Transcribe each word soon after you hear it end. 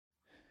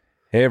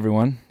Hey,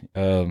 everyone.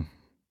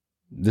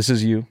 This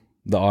is you,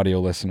 the audio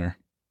listener,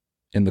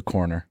 in the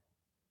corner.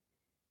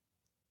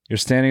 You're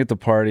standing at the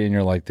party and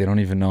you're like, they don't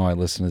even know I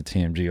listen to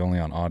TMG only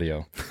on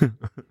audio.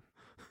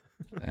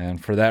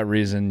 And for that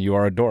reason, you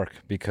are a dork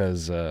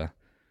because the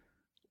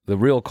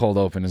real cold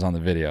open is on the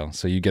video,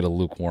 so you get a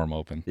lukewarm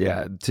open.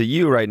 Yeah, to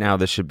you right now,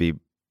 this should be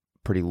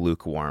pretty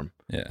lukewarm.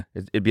 Yeah.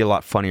 It'd be a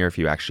lot funnier if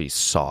you actually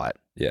saw it.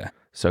 Yeah.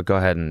 So go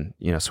ahead and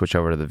switch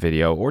over to the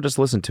video or just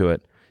listen to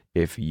it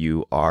if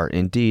you are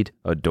indeed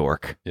a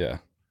dork. Yeah.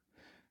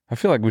 I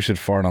feel like we should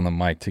fart on the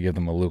mic to give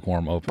them a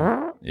lukewarm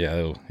open.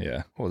 Yeah.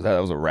 Yeah. What was that?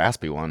 That was a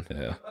raspy one.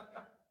 Yeah.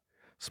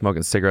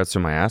 Smoking cigarettes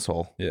through my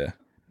asshole. Yeah.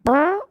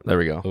 There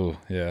we go. Oh,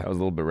 yeah. That was a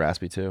little bit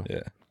raspy too.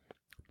 Yeah.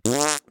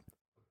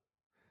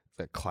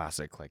 That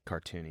classic, like,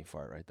 cartoony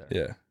fart right there.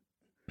 Yeah.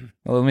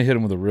 Well, let me hit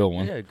him with a real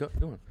one. Yeah, go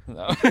on.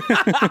 No.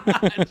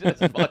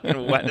 Just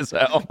fucking wet as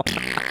hell.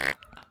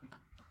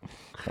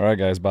 All right,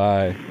 guys.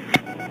 Bye.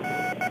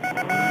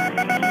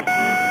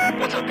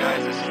 What's up,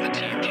 guys? This is the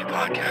TMG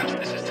podcast.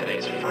 This is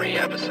today's free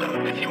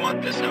episode. If you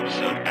want this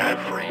episode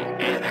ad-free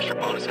and an extra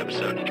bonus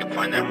episode, you can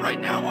find that right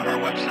now on our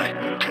website,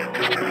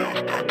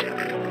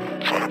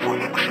 tmgstudios.tv. Sign up for a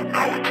membership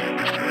now at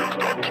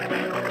tmgstudios.tv.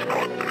 And if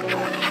not, then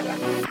enjoy this one.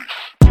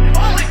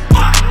 Holy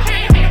fuck!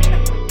 Jamie!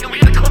 Can we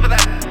get a clip of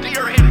that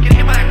deer getting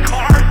hit by that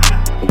car?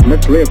 The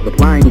mystery of the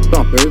flying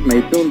saucers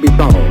may soon be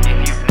solved.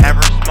 If you've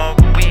never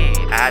smoked weed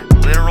at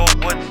literal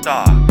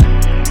Woodstock,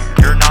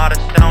 you're not a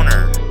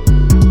stoner.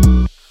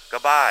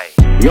 Goodbye.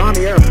 The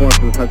Army Air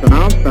Forces has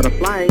announced that a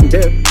flying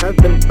disc has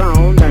been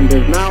found and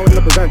is now in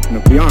the possession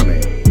of the Army.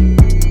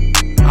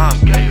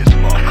 I'm gay as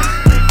fuck.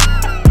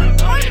 I'm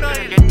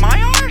gonna get my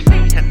arse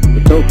eaten.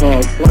 The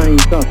so-called flying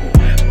saucer.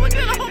 Look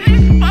at all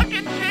these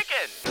fucking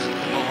chickens.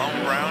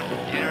 Malone Brown, you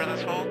hear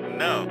this hole?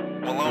 No.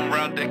 Malone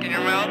Brown dick in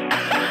your mouth? No!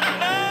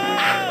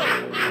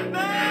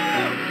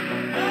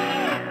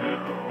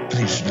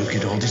 Please look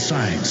at all the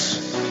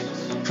signs.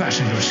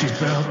 Fasten your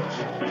seatbelt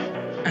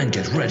and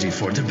get ready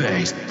for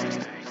debate.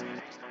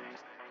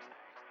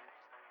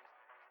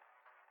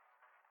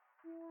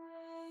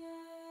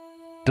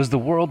 Does the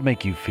world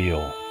make you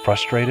feel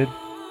frustrated,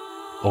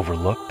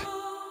 overlooked,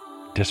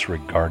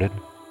 disregarded?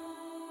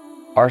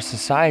 Our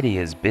society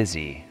is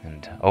busy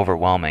and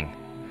overwhelming.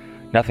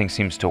 Nothing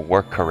seems to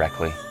work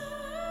correctly.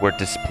 We're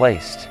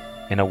displaced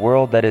in a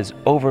world that is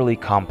overly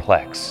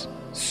complex,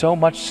 so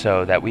much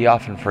so that we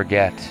often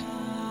forget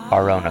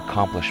our own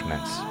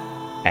accomplishments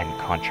and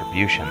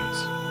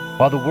contributions.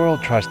 While the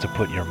world tries to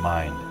put your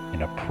mind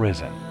in a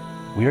prison,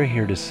 we are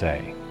here to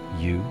say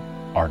you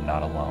are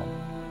not alone.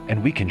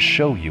 And we can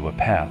show you a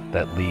path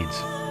that leads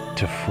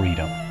to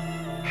freedom,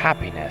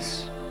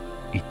 Happiness,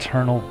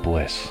 eternal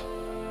bliss,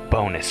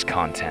 bonus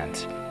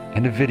content.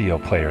 and a video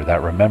player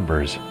that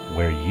remembers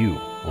where you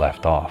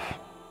left off.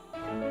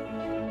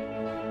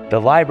 The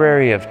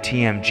Library of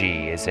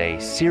TMG is a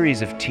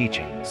series of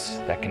teachings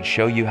that can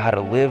show you how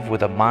to live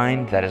with a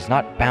mind that is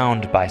not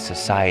bound by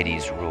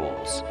society's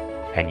rules.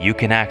 And you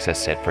can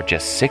access it for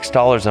just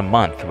 $6 a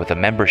month with a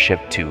membership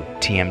to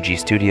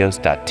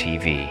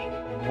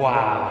tmgstudios.tv.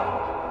 Wow!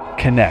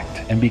 Connect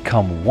and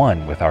become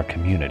one with our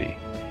community.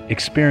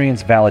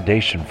 Experience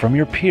validation from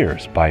your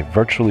peers by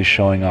virtually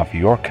showing off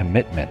your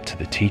commitment to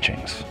the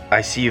teachings.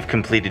 I see you've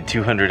completed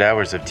 200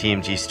 hours of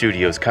TMG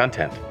Studios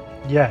content.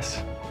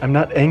 Yes, I'm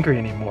not angry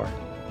anymore.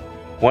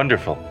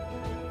 Wonderful.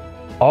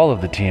 All of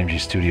the TMG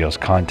Studios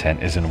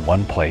content is in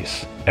one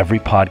place. Every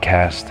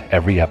podcast,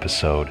 every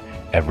episode,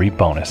 every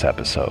bonus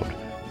episode.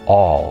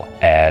 All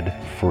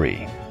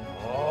ad-free.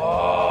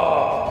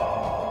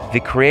 The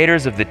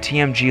creators of the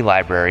TMG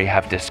library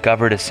have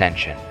discovered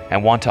Ascension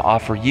and want to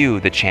offer you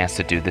the chance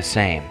to do the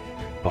same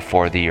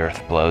before the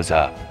Earth blows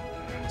up.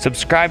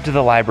 Subscribe to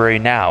the library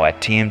now at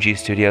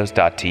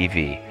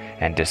tmgstudios.tv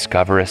and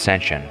discover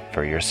Ascension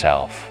for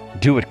yourself.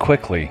 Do it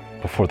quickly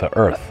before the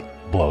Earth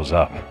blows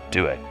up.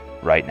 Do it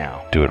right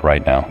now Do it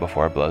right now.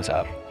 before it blows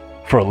up.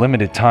 For a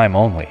limited time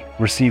only,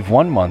 receive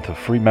 1 month of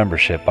free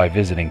membership by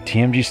visiting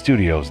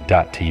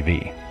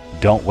tmgstudios.tv.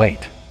 Don't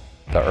wait.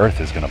 The Earth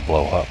is going to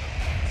blow up.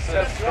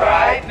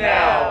 Subscribe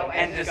now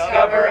and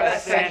discover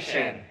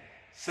Ascension.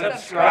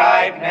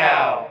 Subscribe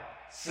now.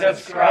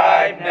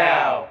 Subscribe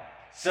now.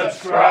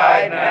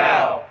 Subscribe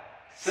now.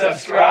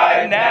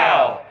 Subscribe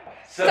now.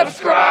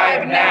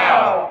 Subscribe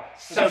now.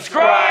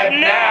 Subscribe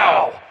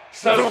now.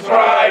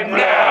 Subscribe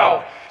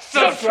now.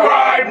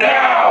 Subscribe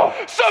now.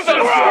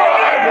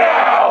 Subscribe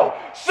now.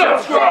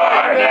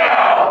 Subscribe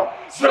now.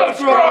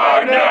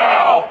 Subscribe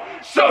now.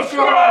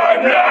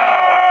 Subscribe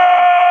now.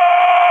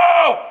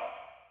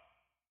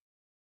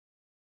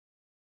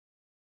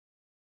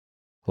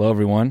 Hello,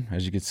 everyone.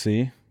 As you can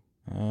see,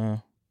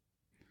 the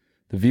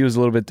view is a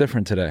little bit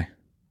different today.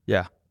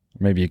 Yeah.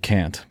 Maybe you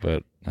can't,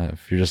 but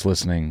if you're just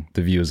listening,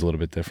 the view is a little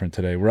bit different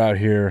today. We're out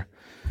here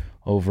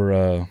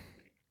over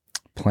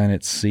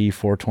planet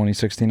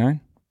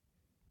C42069.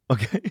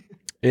 Okay.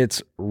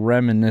 It's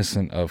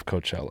reminiscent of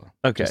Coachella.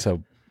 Okay. It's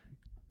a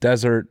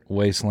desert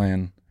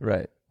wasteland.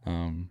 Right.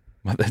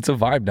 But it's a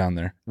vibe down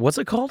there. What's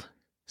it called?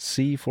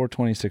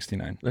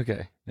 C42069.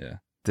 Okay. Yeah.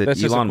 Did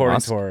That's just Elon according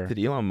Musk? to our- Did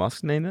Elon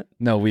Musk name it?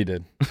 No, we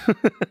did.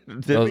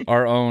 Did That was we?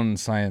 our own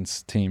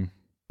science team.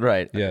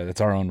 Right. Yeah,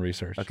 that's our own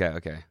research.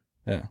 Okay.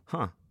 Yeah.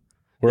 Huh.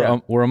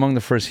 We're among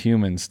the first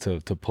humans to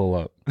pull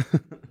up.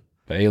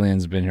 The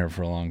aliens been here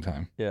for a long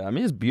time. Yeah. I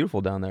mean, it's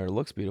beautiful down there. It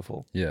looks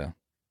beautiful. Yeah.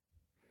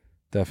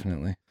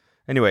 Definitely.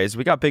 Anyways,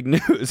 we got big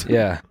news.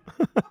 Yeah.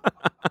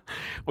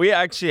 We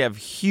actually have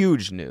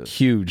huge news.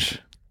 Huge.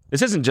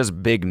 This isn't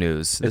just big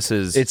news.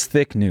 It's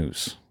thick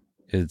news.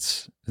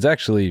 It's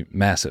actually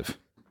massive.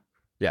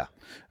 Yeah.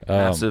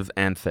 Massive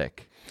and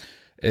thick.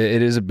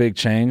 It is a big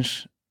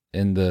change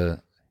in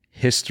the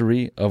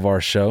history of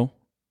our show.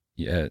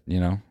 Yeah,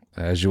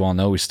 as you all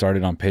know, we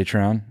started on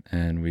Patreon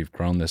and we've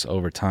grown this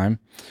over time.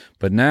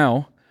 But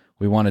now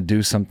we want to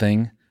do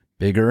something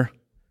bigger,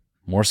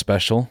 more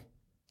special.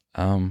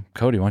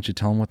 Cody, why don't you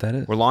tell them what that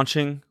is? We're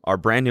launching our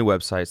brand new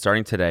website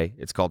starting today.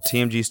 It's called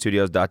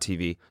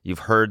tmgstudios.tv. You've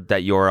heard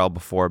that URL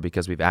before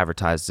because we've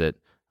advertised it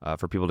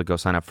for people to go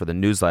sign up for the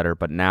newsletter.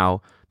 But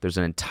now there's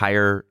an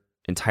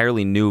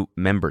entirely new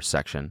members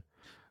section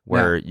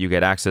where you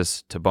get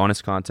access to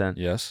bonus content,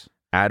 Yes.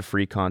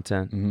 ad-free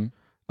content,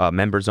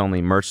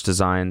 members-only merch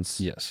designs.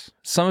 Yes.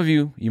 Some of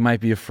you might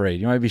be afraid.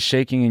 You might be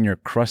shaking in your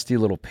crusty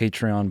little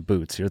Patreon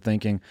boots. You're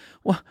thinking,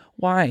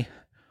 why?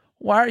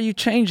 Why are you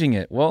changing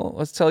it? Well,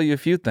 let's tell you a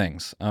few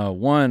things.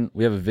 One,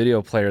 we have a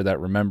video player that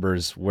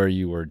remembers where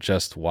you were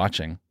just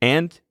watching.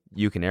 And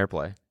you can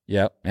AirPlay.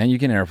 Yep, and you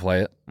can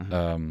AirPlay it.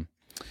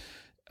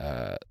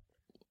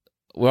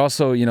 We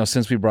also,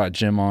 since we brought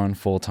Jim on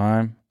full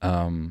time,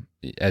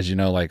 as you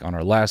know, like on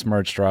our last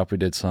merch drop, we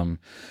did some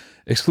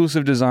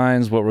exclusive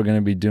designs. What we're going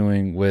to be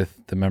doing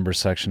with the members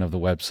section of the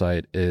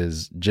website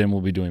is Jim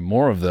will be doing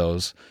more of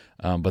those,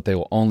 but they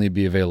will only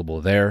be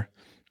available there.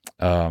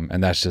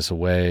 And that's just a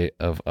way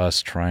of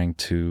us trying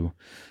to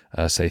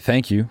say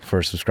thank you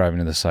for subscribing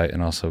to the site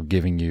and also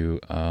giving you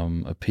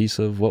a piece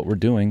of what we're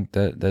doing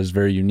that is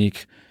very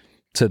unique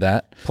to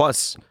that.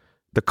 Plus,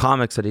 the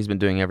comics that he's been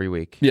doing every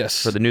week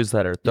Yes. for the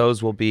newsletter,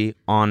 those will be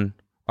on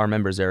our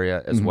members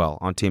area as well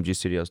on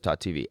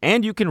tmgstudios.tv.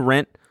 And you can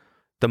rent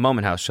the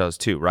Moment House shows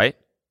too, right?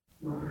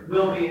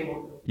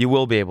 You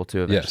will be able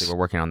to eventually. Yes. We're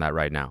working on that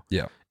right now.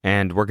 Yeah.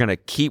 And we're going to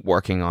keep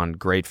working on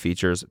great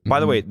features. By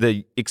the way,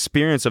 the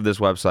experience of this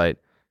website,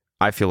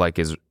 I feel like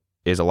is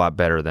a lot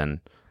better than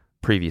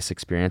previous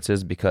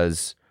experiences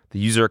because the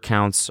user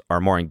accounts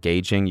are more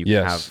engaging. You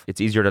can have it's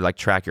easier to like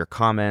track your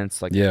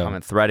comments. Like the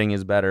comment threading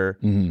is better.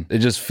 It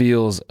just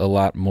feels a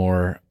lot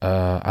more.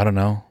 I don't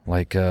know,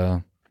 like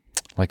a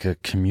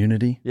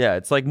community. Yeah,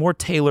 it's like more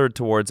tailored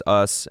towards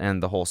us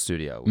and the whole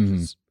studio,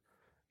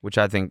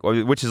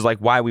 which is like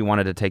why we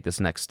wanted to take this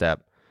next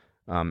step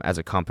as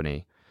a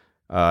company.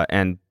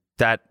 And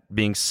that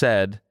being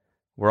said,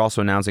 we're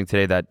also announcing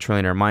today that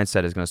Trillionaire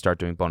Mindset is going to start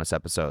doing bonus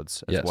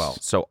episodes as well.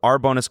 So our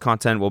bonus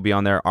content will be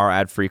on there, our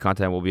ad-free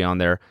content will be on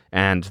there,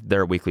 and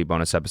their weekly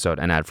bonus episode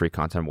and ad-free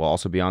content will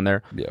also be on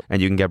there. Yep.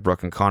 And you can get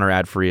Brooke and Connor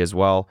ad-free as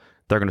well.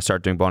 They're going to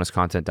start doing bonus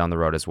content down the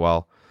road as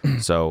well.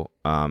 So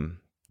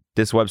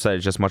this website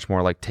is just much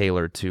more like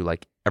tailored to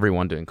like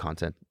everyone doing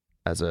content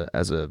as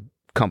a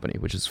company,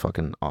 which is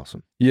fucking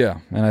awesome. Yeah,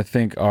 and I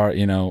think our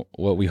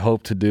what we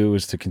hope to do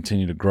is to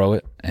continue to grow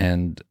it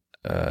and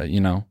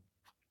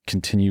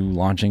continue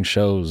launching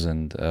shows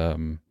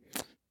and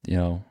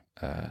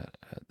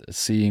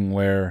seeing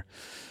where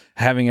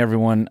having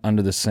everyone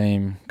under the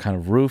same kind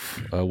of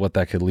roof, what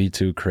that could lead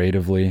to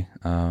creatively.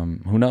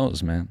 Who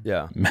knows, man?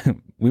 Yeah.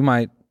 we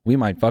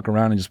might fuck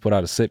around and just put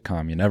out a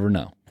sitcom. You never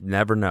know.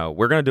 Never know.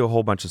 We're going to do a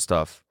whole bunch of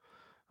stuff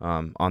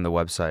on the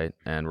website,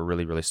 and we're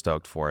really, really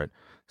stoked for it.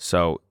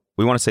 So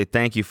we want to say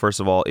thank you, first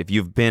of all, if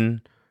you've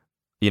been,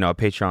 a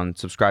Patreon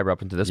subscriber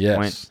up until this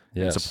point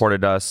and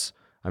supported us.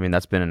 I mean,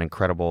 that's been an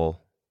incredible,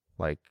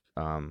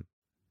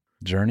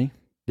 journey.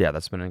 Yeah,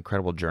 that's been an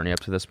incredible journey up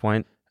to this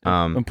point.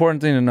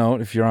 Important thing to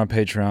note, if you're on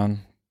Patreon,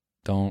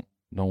 don't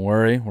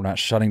worry. We're not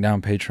shutting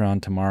down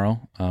Patreon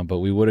tomorrow, but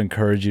we would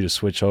encourage you to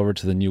switch over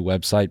to the new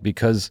website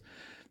because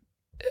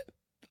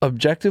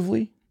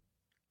objectively,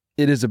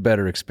 it is a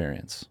better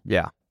experience.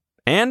 Yeah.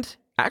 And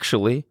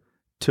actually,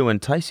 to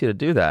entice you to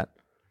do that,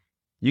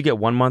 you get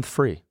 1 month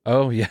free.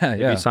 Oh, yeah. If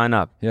you sign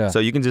up. Yeah. So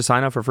you can just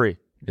sign up for free.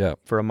 Yeah.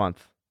 For a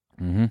month.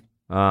 Mm-hmm.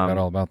 Forgot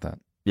all about that.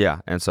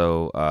 Yeah. And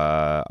so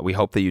we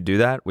hope that you do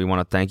that. We want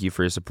to thank you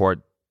for your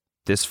support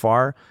this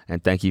far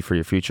and thank you for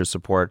your future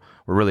support.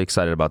 We're really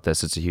excited about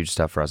this. It's a huge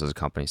step for us as a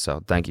company.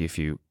 So thank you if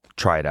you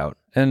try it out.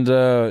 And,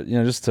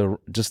 just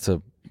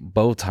to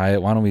bow tie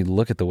it, why don't we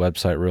look at the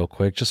website real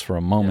quick just for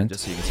a moment? Yeah,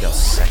 just so you can see how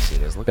sexy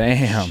it is. Look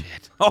Bam. At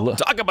shit. Oh,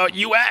 talk about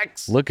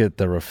UX. Look at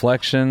the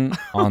reflection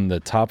on the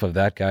top of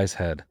that guy's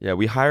head. Yeah,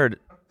 we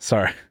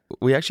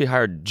actually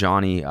hired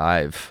Johnny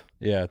Ive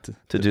to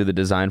do the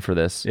design for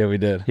this. Yeah, we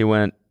did. He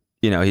went,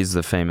 he's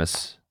the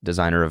famous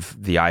designer of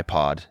the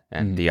iPod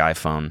and the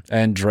iPhone.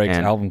 And Drake's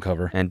album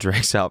cover. And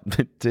Drake's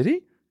album. Did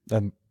he?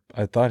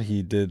 I thought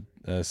he did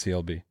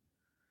CLB.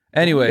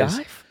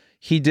 Anyways,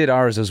 he did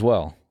ours as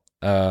well.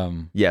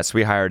 Yes,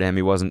 we hired him.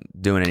 He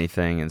wasn't doing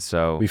anything, and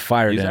so we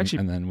fired him,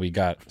 and then we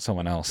got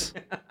someone else.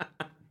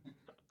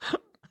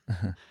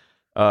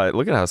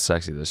 Look at how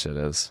sexy this shit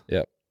is.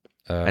 Yep.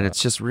 And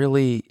it's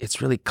really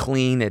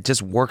clean. It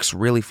just works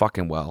really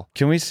fucking well.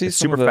 Can we see it's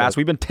some super of the, fast?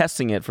 We've been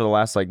testing it for the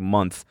last like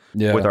month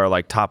with our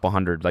like top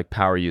 100 like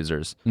power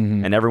users,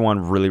 and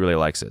everyone really really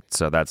likes it.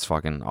 So that's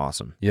fucking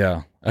awesome.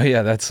 Yeah. Oh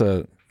yeah. That's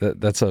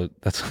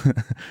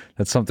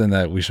something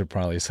that we should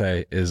probably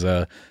say is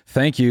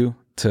thank you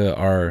to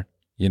our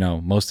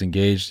most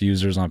engaged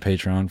users on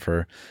Patreon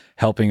for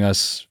helping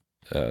us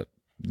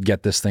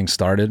get this thing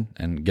started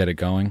and get it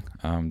going.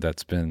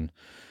 That's been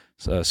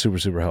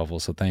super helpful.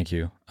 So thank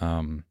you.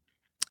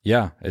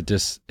 Yeah, it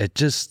just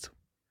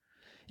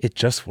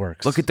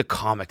works. Look at the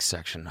comic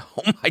section.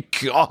 Oh my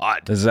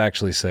god, this is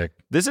actually sick.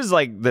 This is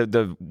like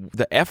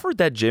the effort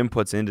that Jim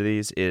puts into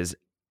these is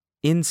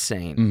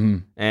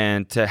insane.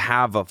 And to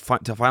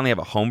finally have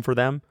a home for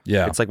them,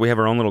 it's like we have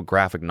our own little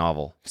graphic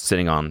novel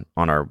sitting on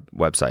our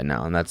website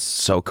now, and that's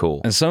so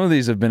cool. And some of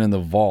these have been in the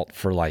vault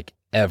for like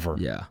ever.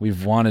 Yeah,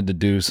 we've wanted to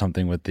do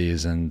something with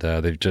these, and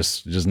they've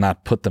just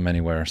not put them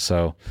anywhere.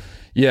 So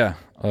yeah,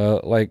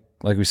 like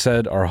we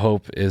said, our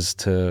hope is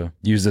to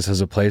use this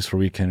as a place where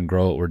we can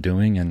grow what we're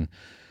doing and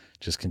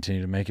just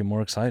continue to make it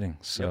more exciting.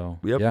 So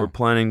yep. Yeah. We're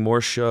planning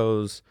more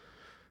shows,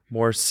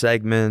 more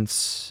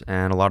segments,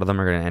 and a lot of them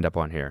are going to end up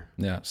on here.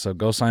 Yeah, so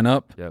go sign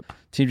up. Yep.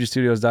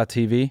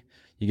 TMGstudios.tv.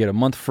 You get a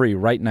month free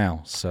right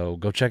now, so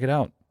go check it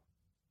out.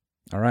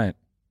 All right.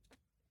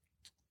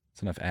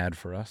 That's enough ad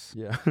for us.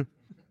 Yeah.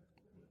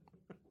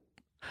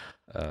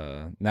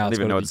 Now I don't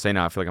even know what to say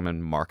now. I feel like I'm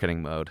in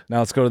marketing mode. Now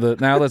let's go to the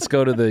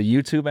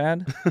YouTube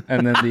ad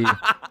and then the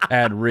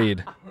ad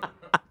read.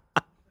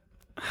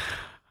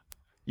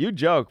 You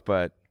joke,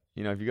 but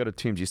if you go to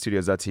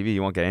TMGstudios.tv,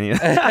 you won't get any of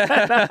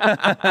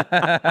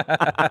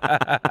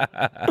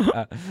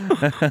that.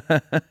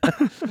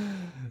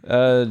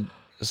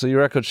 So you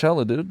were at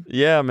Coachella, dude?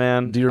 Yeah,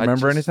 man. Do you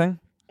remember anything?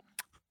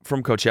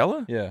 From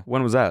Coachella? Yeah.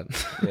 When was that?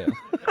 Yeah.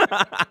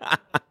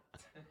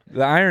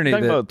 The irony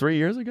Talking that about 3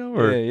 years ago?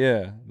 Or?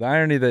 Yeah. The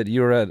irony that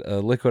you were at a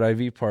Liquid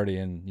IV party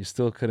and you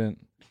still couldn't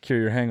cure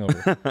your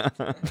hangover.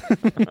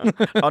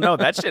 Oh, no,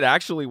 that shit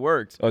actually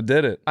worked. Oh,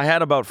 did it? I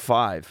had about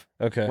 5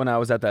 when I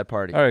was at that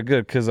party. All right,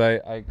 good, because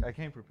I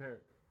came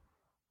prepared.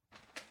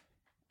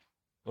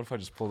 What if I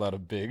just pulled out a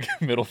big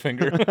middle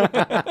finger?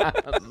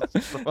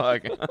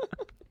 Fuck.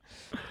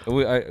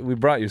 We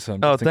brought you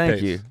some. Oh, just in thank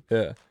case. you.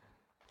 Yeah.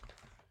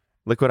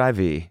 Liquid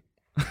IV.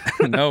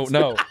 No.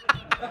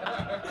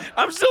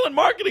 I'm still in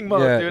marketing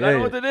mode, dude. I know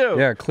what to do.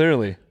 Yeah,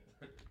 clearly,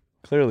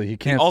 he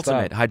can't the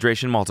ultimate stop.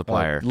 hydration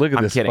multiplier. Look at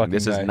I'm this kidding. fucking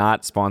This guy. is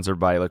not sponsored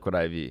by Liquid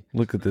IV.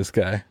 Look at this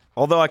guy.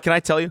 Although, can I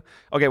tell you?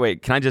 Okay,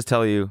 wait. Can I just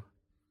tell you?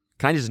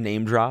 Can I just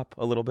name drop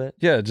a little bit?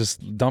 Yeah,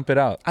 just dump it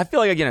out. I feel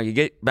like you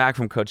get back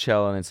from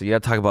Coachella, and so you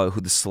got to talk about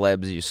who the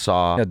celebs you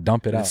saw. Yeah,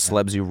 dump it out. The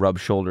celebs you rub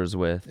shoulders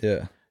with.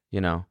 Yeah.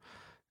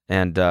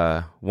 And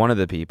one of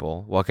the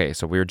people. Well, okay,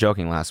 so we were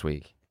joking last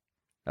week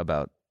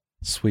about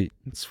sweet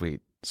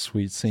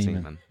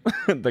semen.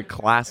 The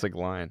classic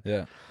line.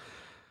 Yeah.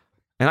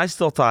 And I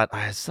still thought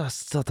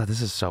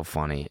this is so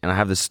funny. And I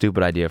have this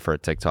stupid idea for a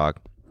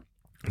TikTok.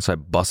 So I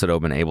busted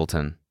open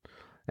Ableton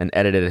and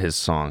edited his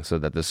song so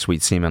that the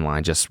sweet semen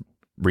line just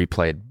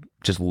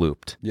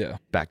looped. Yeah.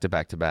 Back to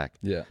back to back.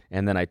 Yeah.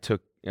 And then I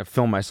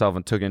filmed myself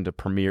and took it into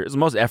Premiere. It's the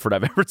most effort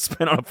I've ever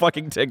spent on a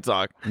fucking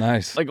TikTok.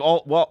 Nice.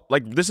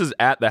 This is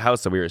at the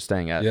house that we were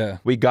staying at. Yeah.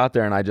 We got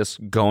there and I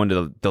just go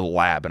into the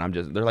lab and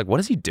they're like,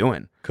 what is he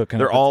doing? Cooking.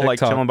 They're up all a like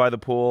TikTok. chilling by the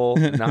pool.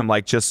 And I'm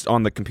like just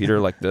on the computer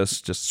like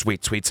this, just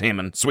sweet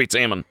semen.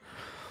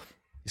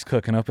 He's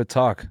cooking up a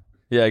talk.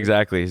 Yeah,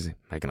 exactly. He's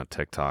making a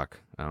TikTok.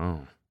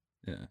 Oh.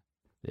 Yeah.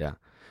 Yeah.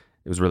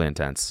 It was really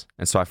intense.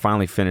 And so I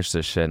finally finished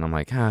this shit and I'm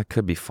like, it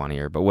could be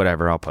funnier, but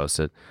whatever, I'll post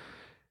it.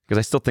 Because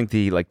I still think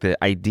the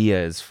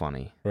idea is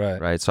funny.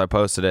 Right. So I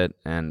posted it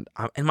and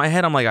in my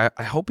head I'm like,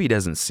 I hope he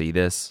doesn't see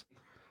this.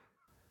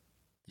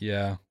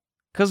 Yeah.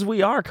 Because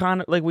we are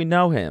kind of like, we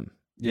know him,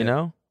 you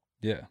know?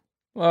 Yeah.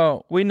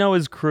 Well, we know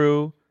his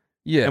crew.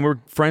 Yeah. And we're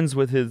friends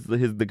with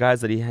the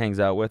guys that he hangs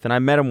out with. And I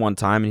met him one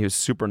time and he was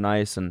super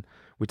nice and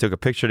we took a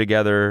picture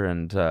together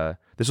and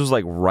this was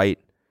like right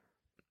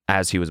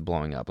as he was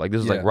blowing up. Like this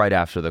was like right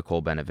after the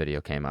Cole Bennett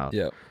video came out.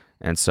 Yeah.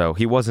 And so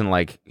he wasn't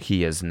like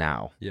he is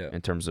now in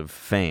terms of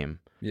fame.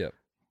 Yeah.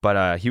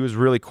 But he was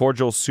really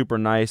cordial, super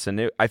nice,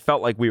 and I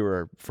felt like we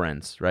were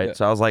friends, right? Yeah.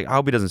 So I was like, I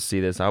hope he doesn't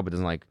see this. I hope he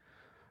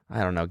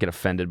doesn't get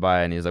offended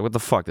by it. And he's like, what the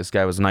fuck? This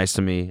guy was nice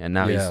to me, and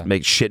now he's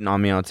shitting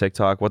on me on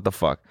TikTok. What the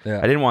fuck? Yeah.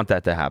 I didn't want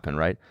that to happen,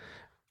 right?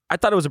 I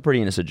thought it was a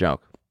pretty innocent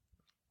joke.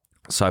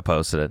 So I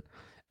posted it,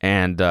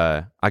 and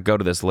I go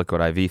to this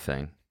Liquid IV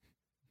thing,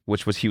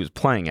 which he was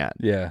playing at.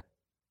 Yeah.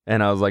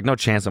 And I was like, no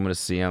chance I'm going to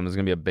see him. There's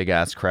going to be a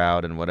big-ass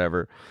crowd and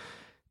whatever.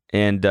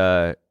 And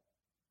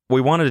we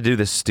wanted to do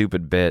this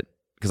stupid bit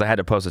because I had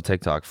to post a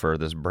TikTok for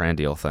this brand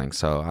deal thing.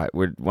 So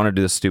we want to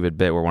do this stupid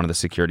bit where one of the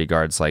security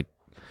guards like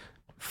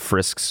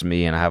frisks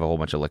me and I have a whole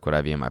bunch of Liquid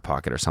IV in my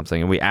pocket or something.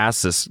 And we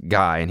asked this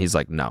guy and he's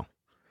like, no.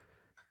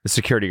 The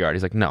security guard,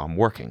 he's like, no, I'm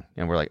working.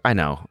 And we're like, I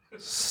know.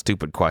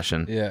 Stupid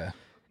question. Yeah.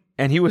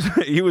 And he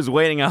was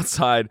waiting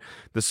outside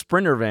the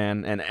Sprinter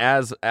van, and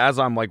as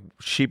I'm like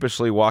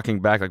sheepishly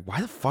walking back, like,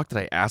 why the fuck did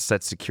I ask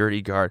that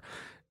security guard?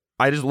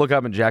 I just look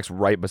up and Jack's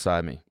right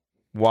beside me,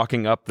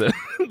 walking up the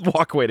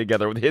walkway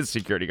together with his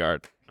security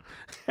guard.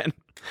 And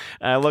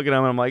I look at him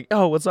and I'm like,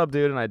 "Oh, what's up,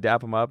 dude?" And I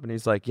dap him up, and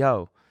he's like,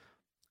 "Yo,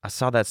 I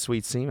saw that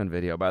Sweet Semen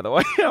video, by the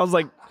way." I was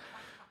like,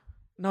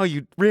 "No,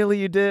 you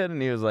did?"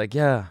 And he was like,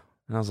 "Yeah."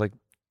 And I was like,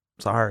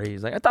 "Sorry."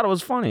 He's like, "I thought it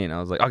was funny." And I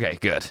was like, "Okay,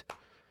 good."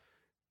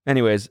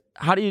 Anyways,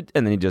 how do you...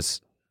 And then he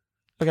just...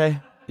 Okay.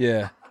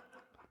 Yeah.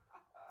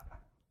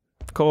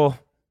 Cool.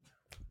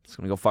 Just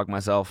gonna go fuck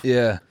myself.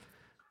 Yeah.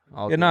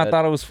 All Yeah, no, I good.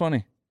 thought it was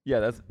funny. Yeah,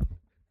 that's...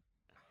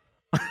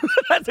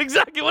 That's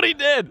exactly what he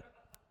did.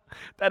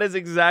 That is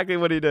exactly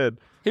what he did.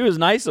 He was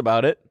nice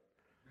about it.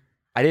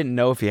 I didn't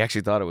know if he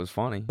actually thought it was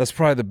funny. That's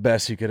probably the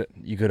best you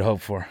could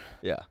hope for.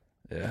 Yeah.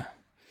 Yeah.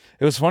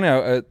 It was funny.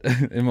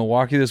 In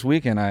Milwaukee this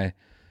weekend,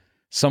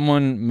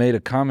 someone made a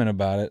comment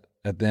about it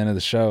at the end of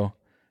the show,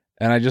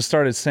 and I just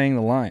started saying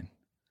the line.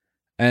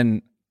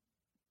 And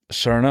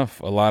sure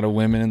enough, a lot of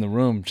women in the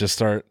room just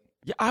start...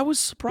 Yeah, I was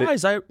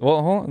surprised. Hold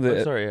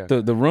on. Sorry, yeah.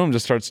 The room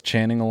just starts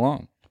chanting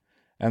along.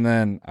 And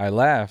then I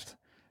laughed,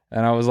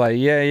 and I was like,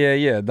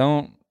 yeah.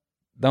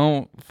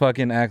 Don't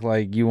fucking act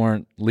like you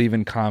weren't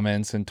leaving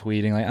comments and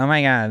tweeting like, "Oh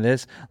my God,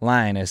 this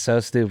line is so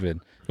stupid."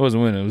 It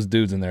wasn't women, it was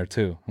dudes in there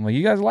too. I'm like,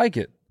 you guys like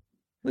it.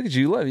 Look at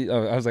you. Love it.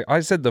 I was like,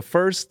 I said the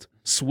first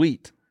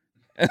sweet.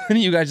 And then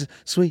you guys just,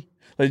 sweet.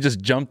 They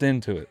just jumped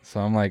into it. So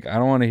I'm like, I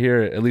don't want to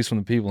hear it, at least from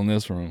the people in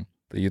this room,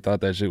 that you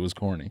thought that shit was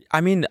corny. I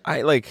mean,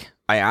 I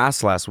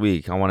asked last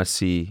week, I want to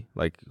see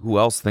like who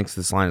else thinks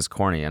this line is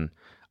corny, and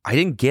I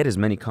didn't get as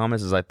many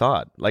comments as I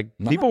thought. Like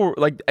people were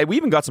like, we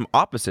even got some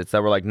opposites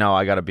that were like, "No,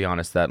 I got to be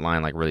honest, that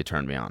line like really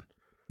turned me on."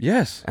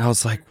 Yes. And I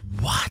was like,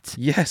 "What?"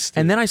 Yes.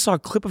 Dude. And then I saw a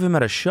clip of him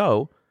at a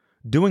show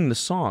doing the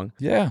song.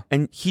 Yeah.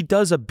 And he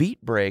does a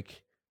beat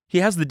break. He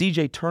has the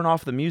DJ turn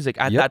off the music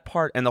at that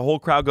part, and the whole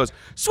crowd goes,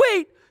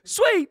 "Sweet,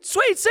 sweet,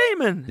 sweet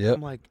semen." Yep.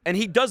 I'm like, and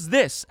he does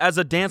this as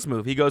a dance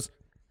move. He goes,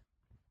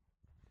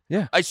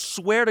 yeah. I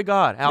swear to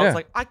God. I was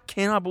like, I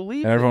cannot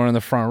believe and everyone in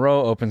the front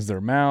row opens their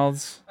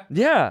mouths.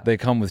 Yeah. They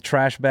come with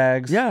trash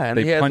bags. Yeah. And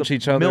they punch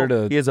each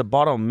other. He has a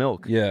bottle of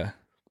milk. Yeah.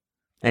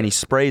 And he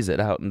sprays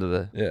it out into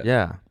the...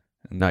 Yeah.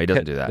 No, he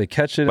doesn't do that. They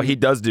catch it. But he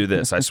does do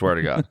this, I swear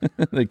to God.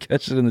 They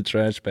catch it in the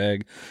trash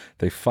bag.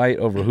 They fight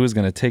over who's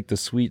going to take the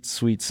sweet,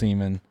 sweet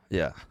semen.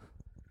 Yeah.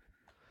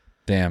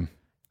 Damn.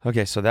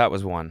 Okay, so that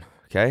was one.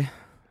 Okay?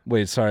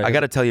 Wait, sorry. I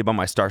got to tell you about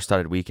my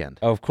star-studded weekend.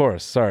 Oh, of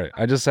course. Sorry.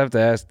 I just have to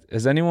ask,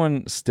 has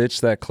anyone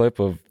stitched that clip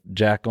of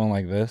Jack going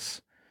like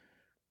this?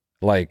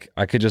 Like,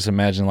 I could just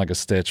imagine like a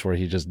stitch where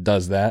he just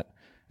does that,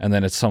 and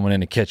then it's someone in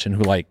the kitchen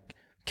who like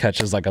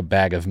catches like a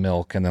bag of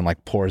milk and then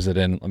like pours it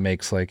in,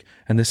 makes like,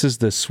 and this is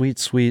the sweet,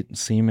 sweet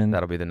semen.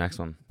 That'll be the next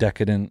one.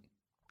 Decadent.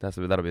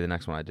 That'll be the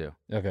next one I do.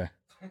 Okay.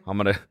 I'm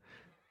gonna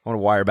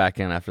wire back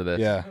in after this.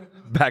 Yeah.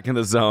 Back in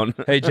the zone.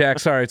 Hey, Jack,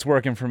 sorry, it's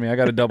working for me. I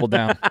got to double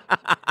down.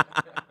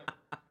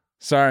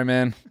 Sorry,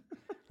 man.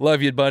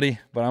 Love you, buddy.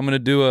 But I'm gonna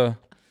do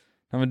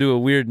a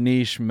weird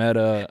niche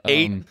meta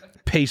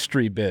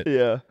pastry bit.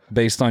 Yeah.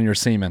 Based on your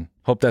semen.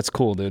 Hope that's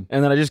cool, dude.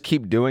 And then I just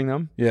keep doing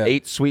them. Yeah.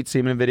 8 sweet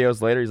semen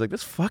videos later, he's like,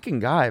 "This fucking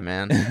guy,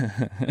 man.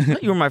 I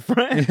thought you were my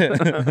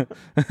friend."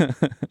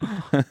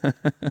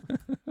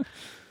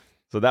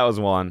 So that was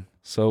one.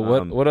 So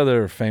what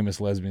other famous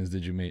lesbians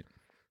did you meet?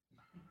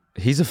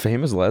 He's a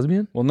famous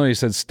lesbian? Well, no, you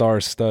said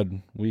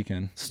star-stud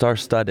weekend.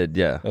 Star-studded,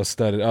 yeah. Oh,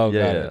 studded. Oh,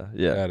 Yeah, got it.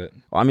 yeah. Got it.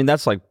 Well, I mean,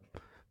 that's like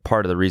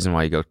part of the reason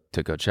why you go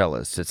to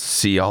Coachella is to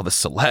see all the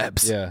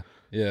celebs. Yeah,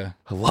 yeah.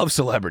 I love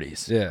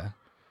celebrities. Yeah.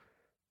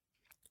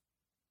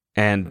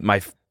 And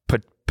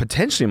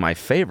potentially my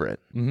favorite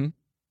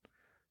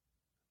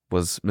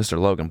was Mr.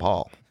 Logan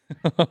Paul.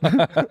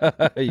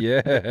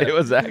 Yeah. It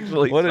was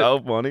actually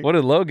so funny. What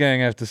did Logang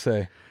have to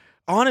say?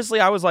 Honestly,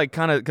 I was like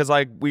kind of, because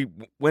like we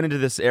went into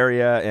this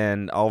area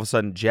and all of a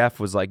sudden Jeff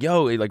was like,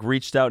 "Yo," he like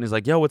reached out and he's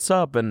like, "Yo, what's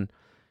up?" And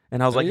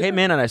I was like, "Hey,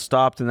 man," and I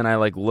stopped and then I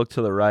like looked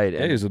to the right.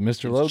 And Hey, he's with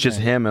Mr. Logan. It's just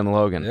him and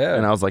Logan. Yeah.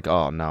 And I was like,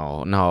 "Oh,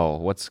 no,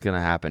 what's going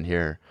to happen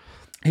here?"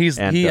 He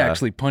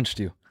actually punched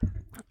you.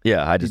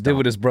 Yeah, I He just did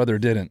what his brother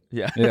didn't.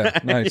 Yeah. Yeah,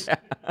 nice. Yeah.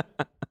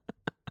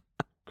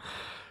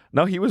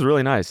 No, he was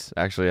really nice,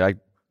 actually.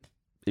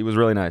 He was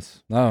really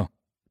nice. Oh.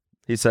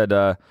 He said,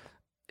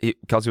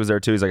 Kelsey was there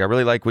too. He's like, "I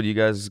really like what you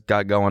guys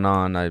got going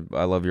on. I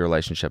love your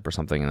relationship," or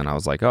something. And then I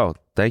was like, "Oh,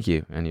 thank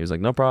you." And he was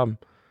like, "No problem."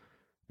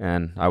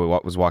 And I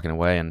was walking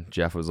away, and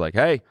Jeff was like,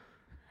 "Hey,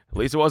 at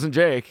least it wasn't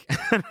Jake."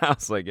 And I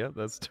was like, "Yeah,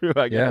 that's true,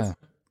 I guess." Yeah,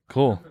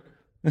 cool.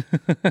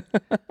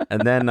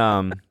 And then,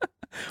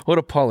 what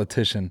a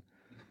politician.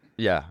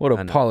 Yeah. What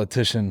a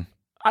politician.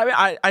 I mean,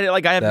 I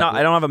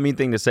don't have a mean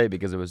thing to say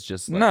because it was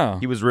just like, No.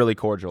 he was really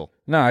cordial.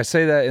 No, I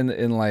say that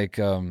in like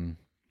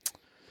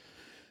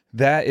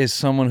that is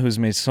someone who's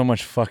made so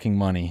much fucking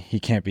money he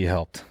can't be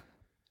helped.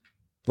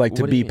 Like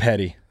to What do you be mean?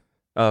 petty.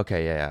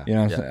 Okay, yeah. You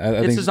know what I'm saying? I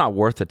It's think just not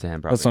worth it to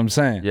him, probably. that's what I'm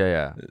saying.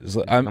 Yeah.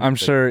 I'm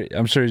sure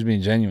he's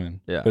being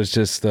genuine. Yeah. But it's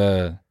just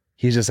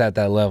he's just at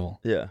that level.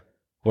 Yeah.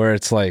 where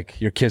it's like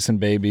you're kissing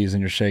babies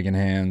and you're shaking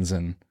hands,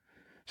 and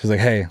she's like,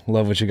 "Hey,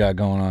 love what you got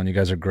going on. You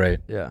guys are great.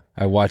 Yeah.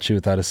 I watch you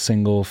without a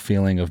single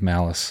feeling of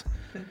malice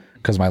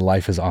because my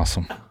life is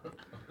awesome.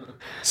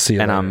 See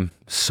you And later." I'm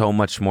so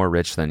much more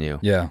rich than you.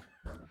 Yeah.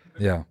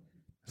 Yeah.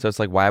 So it's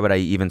like, why would I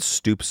even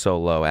stoop so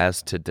low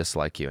as to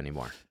dislike you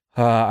anymore?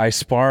 I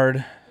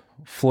sparred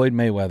Floyd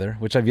Mayweather,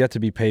 which I've yet to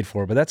be paid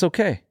for, but that's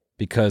okay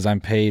because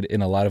I'm paid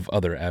in a lot of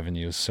other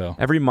avenues. So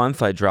Every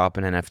month I drop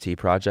an NFT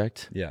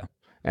project. yeah.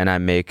 And I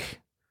make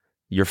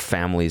your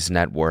family's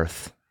net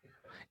worth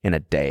in a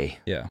day.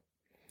 Yeah.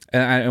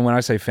 And when I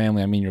say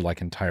family, I mean your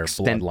like entire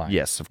bloodline.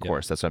 Yes, of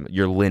course. That's what I mean.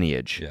 Your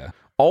lineage. Yeah.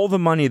 All the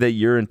money that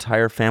your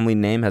entire family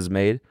name has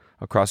made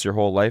across your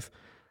whole life,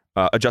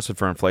 adjusted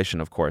for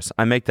inflation, of course,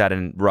 I make that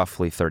in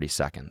roughly 30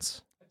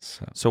 seconds.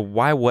 So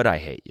why would I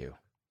hate you?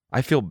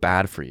 I feel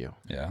bad for you.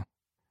 Yeah.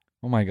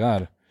 Oh my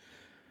God.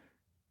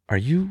 Are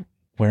you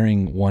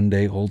wearing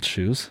 1-day-old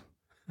shoes?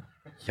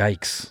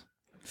 Yikes.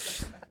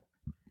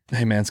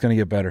 Hey man, it's gonna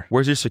get better.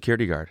 Where's your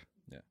security guard?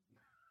 Yeah.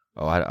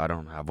 Oh, I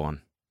don't have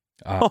one.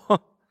 I'm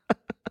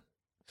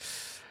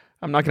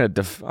not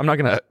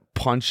gonna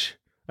punch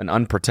an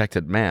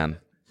unprotected man.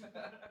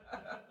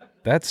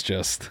 That's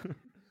just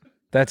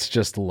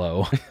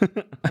low.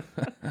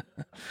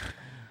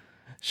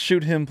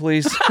 Shoot him,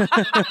 please.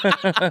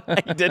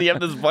 Did he have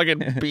this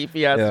fucking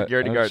beefy ass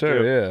security I'm guard sure,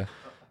 too?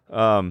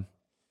 Yeah.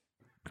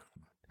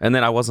 And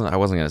then I wasn't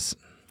gonna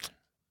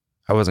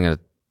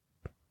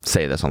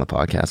say this on the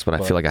podcast, but I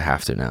feel like I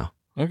have to now.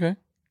 Okay.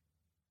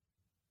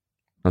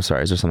 I'm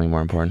sorry. Is there something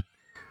more important?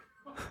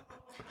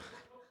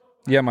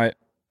 Yeah, my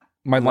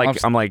I'm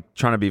lobster, like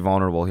trying to be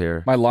vulnerable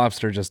here. my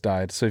lobster just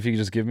died. So if you could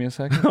just give me a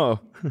second. Oh,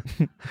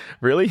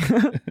 really?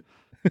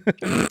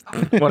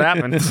 What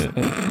happened?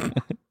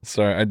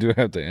 Sorry, I do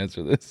have to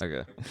answer this.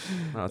 Okay,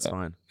 no, that's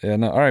fine. Yeah,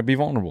 no. All right, be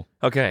vulnerable.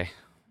 Okay,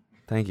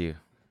 thank you.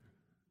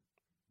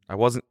 I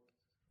wasn't.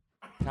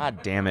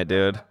 God damn it,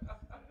 dude.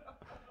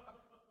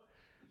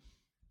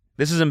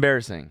 This is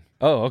embarrassing.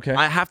 Oh, okay.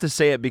 I have to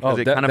say it because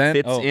Oh, it kind of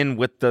fits oh. in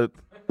with the.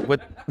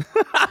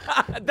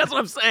 That's what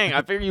I'm saying.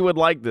 I figured you would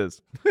like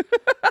this,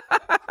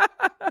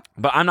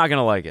 but I'm not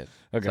gonna like it.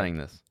 Okay. Saying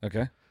this.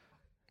 Okay.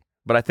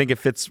 But I think it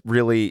fits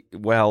really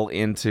well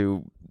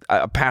into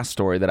a past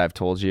story that I've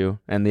told you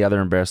and the other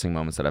embarrassing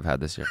moments that I've had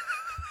this year.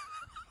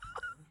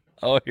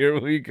 Oh, here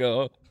we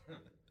go.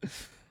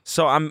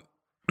 So I'm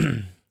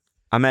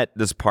at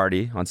this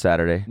party on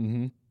Saturday.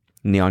 Mm-hmm.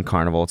 Neon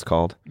Carnival, it's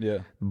called. Yeah.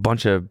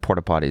 Bunch of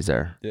porta potties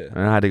there. Yeah. And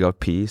I had to go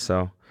pee,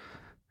 so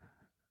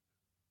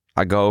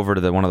I go over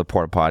to one of the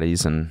porta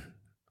potties and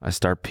I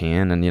start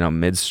peeing, and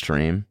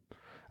midstream,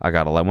 I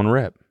gotta let one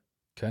rip.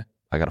 Okay.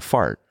 I got to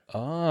fart.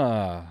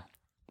 Ah.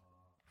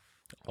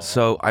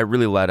 So I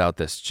really let out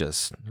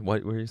this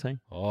what were you saying?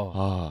 Oh.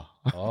 Oh.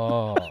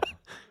 Oh.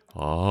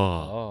 Oh.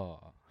 Oh.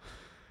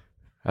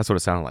 That's what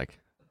it sounded like.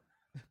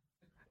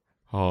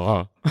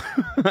 Oh.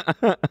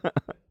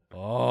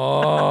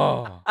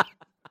 Oh.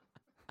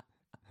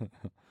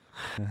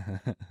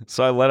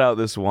 So I let out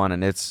this one,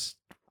 and it's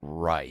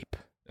ripe.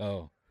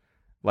 Oh.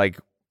 Like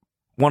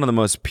one of the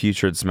most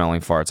putrid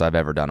smelling farts I've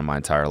ever done in my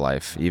entire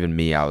life. Even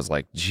me, I was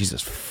like,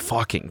 Jesus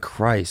fucking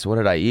Christ, what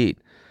did I eat?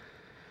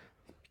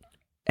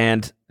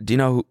 And do you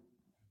know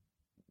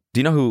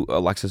who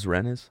Alexis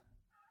Wren is?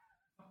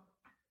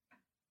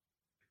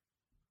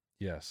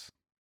 Yes.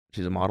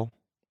 She's a model.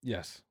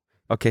 Yes.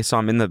 Okay, so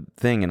I'm in the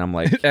thing, and I'm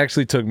like, It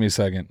actually took me a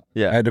second.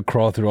 Yeah. I had to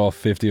crawl through all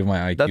 50 of my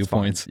IQ That's fine.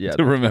 points Yeah,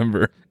 to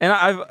remember. and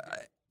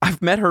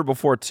I've met her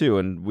before too,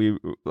 and we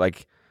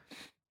like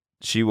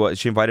she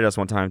invited us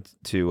one time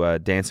to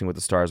Dancing with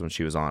the Stars when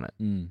she was on it.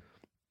 Mm.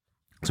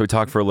 So we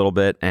talked for a little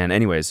bit, and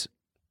anyways,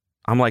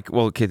 I'm like,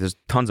 well, okay, there's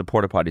tons of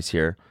porta potties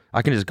here.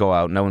 I can just go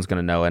out, no one's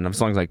gonna know, and as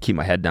long as I keep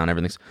my head down,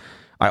 everything's.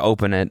 I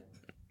open it,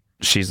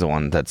 she's the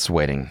one that's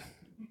waiting.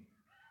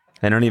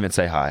 I don't even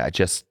say hi. I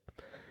just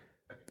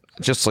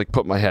like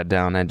put my head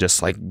down and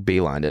just like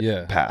beelined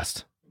it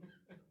past.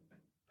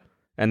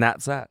 And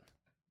that's that.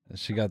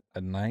 She got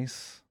a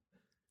nice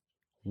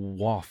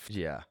waft.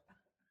 Yeah.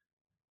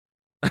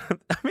 I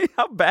mean,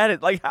 how bad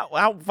it, like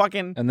how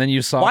fucking. And then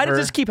you saw Why her, does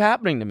this keep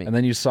happening to me? And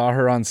then you saw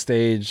her on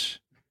stage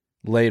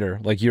later.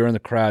 Like you were in the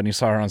crowd and you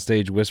saw her on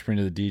stage whispering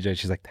to the DJ.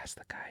 She's like, that's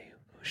the guy who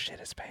shit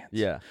his pants.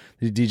 Yeah.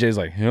 The DJ's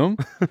like, him?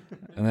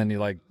 And then he's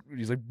like,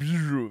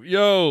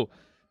 yo,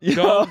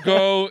 don't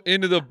go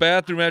into the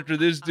bathroom after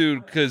this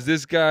dude because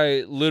this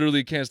guy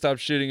literally can't stop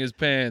shitting his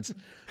pants. This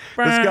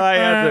guy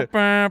has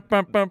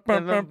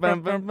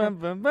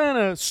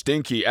a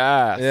stinky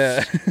ass.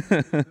 Yeah.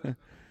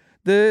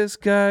 This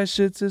guy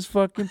shits his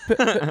fucking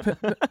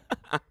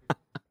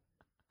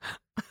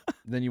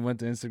Then you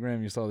went to Instagram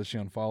and you saw that she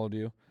unfollowed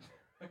you.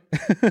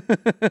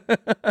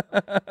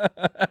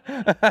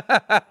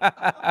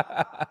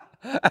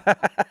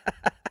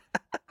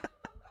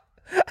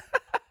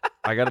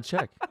 I gotta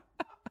check.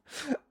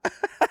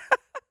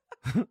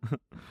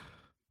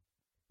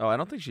 Oh, I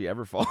don't think she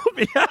ever followed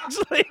me,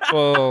 actually.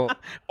 Well,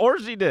 or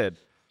she did.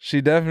 She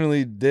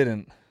definitely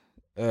didn't.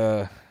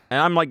 And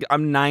I'm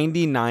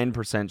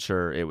 99%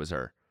 sure it was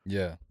her.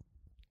 Yeah.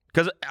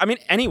 Because, I mean,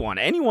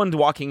 anyone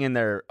walking in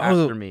there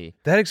after me.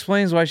 That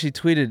explains why she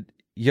tweeted,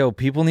 yo,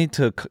 people need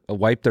to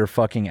wipe their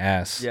fucking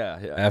ass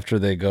after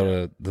they go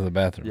to the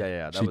bathroom.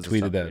 Yeah. That she was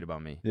tweeted a that tweet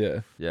about me.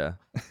 Yeah.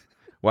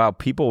 Wow,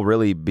 people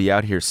really be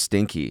out here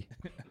stinky.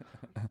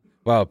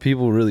 Wow,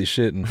 people really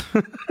shitting.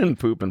 And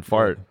poop and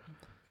fart.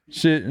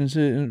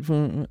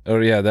 Shitting. Oh,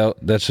 yeah,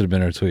 that should have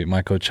been her tweet.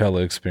 My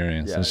Coachella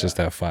experience. Yeah, It's just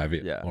that 5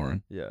 year,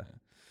 Lauren. Yeah.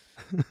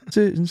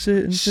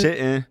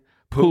 Shitting.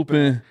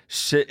 Pooping.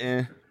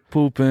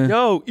 Pooping.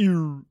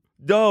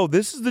 Yo,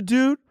 this is the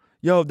dude.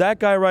 Yo, that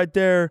guy right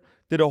there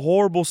did a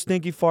horrible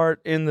stinky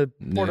fart in the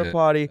porta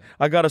potty.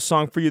 I got a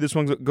song for you. This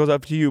one goes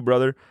out to you,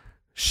 brother.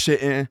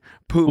 Shitting,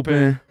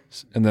 pooping.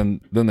 And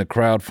then the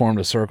crowd formed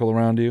a circle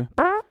around you.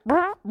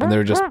 And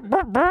they're just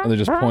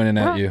pointing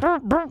at you.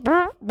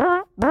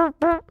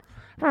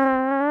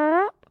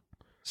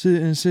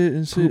 Sitting,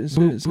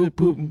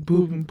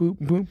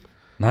 pooping.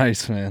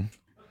 Nice, man.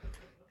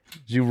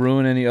 Did you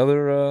ruin any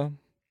other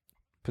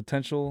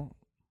potential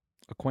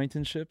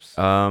acquaintanceships?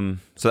 So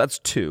that's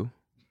 2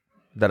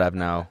 that I've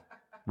now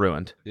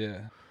ruined.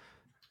 Yeah.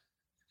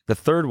 The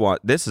third one,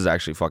 this is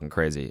actually fucking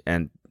crazy.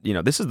 And,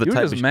 this is the You're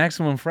type just of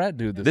maximum frat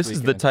dude this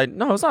is the type.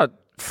 No, it's not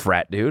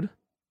frat dude.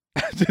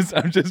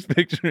 I'm just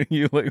picturing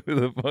you like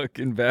with a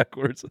fucking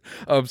backwards,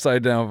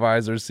 upside down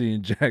visor,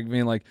 seeing Jack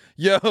being like,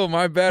 "Yo,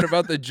 my bad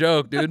about the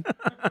joke, dude."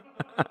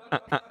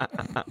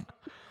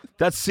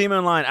 That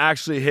semen line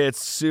actually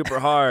hits super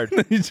hard.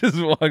 He just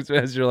walks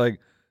past. You're like,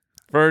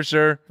 "For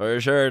sure,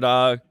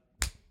 dog."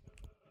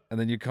 And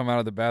then you come out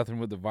of the bathroom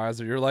with the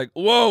visor. You're like,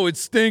 "Whoa, it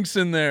stinks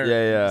in there."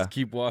 Yeah. Just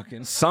keep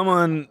walking.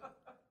 Someone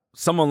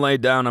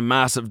laid down a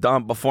massive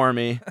dump before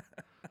me.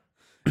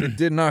 It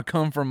did not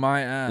come from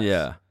my ass.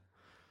 Yeah.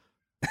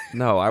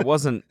 No, I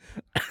wasn't,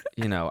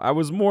 I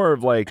was more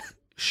of like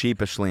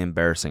sheepishly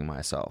embarrassing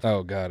myself.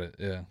 Oh, got it.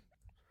 Yeah.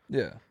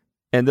 Yeah.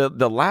 And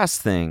the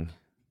last thing,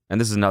 and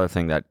this is another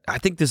thing that I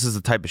think this is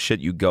the type of shit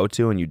you go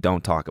to and you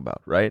don't talk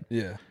about, right?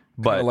 Yeah.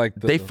 But like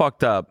they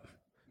fucked up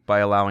by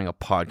allowing a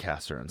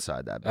podcaster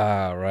inside that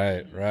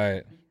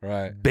bathroom.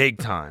 Right. Big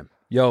time.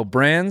 Yo,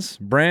 brands,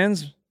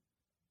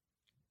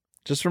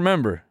 just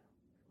remember,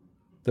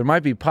 there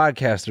might be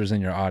podcasters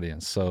in your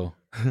audience, so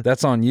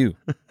that's on you.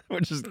 We're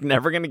just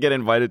never going to get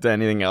invited to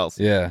anything else.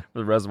 Yeah. For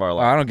the rest of our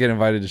life. I don't get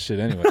invited to shit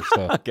anyway,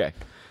 so. Okay.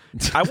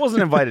 I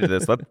wasn't invited to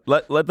this.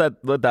 Let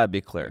that be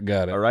clear.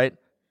 Got it. All right?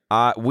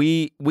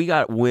 We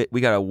got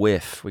a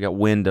whiff. We got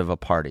wind of a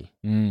party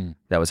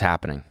that was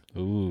happening.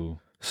 Ooh.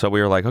 So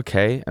we were like,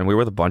 okay, and we were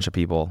with a bunch of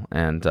people,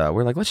 and we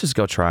were like, let's just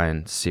go try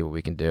and see what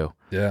we can do.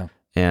 Yeah.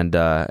 And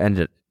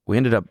we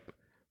ended up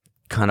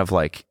kind of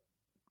like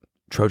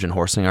Trojan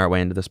horsing our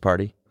way into this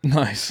party.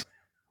 Nice.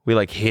 We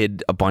like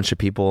hid a bunch of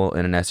people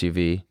in an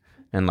SUV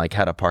and like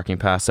had a parking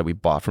pass that we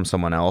bought from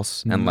someone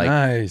else, and like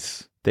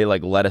nice. They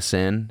like let us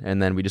in,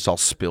 and then we just all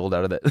spilled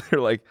out of it.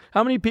 They're like,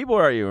 "How many people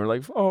are you?" And we're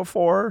like, "Oh,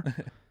 4." And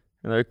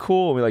they're like,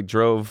 "Cool." And we like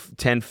drove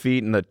 10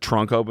 feet, and the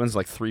trunk opens.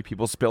 Like 3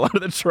 people spill out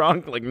of the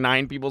trunk. Like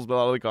 9 people spill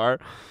out of the car,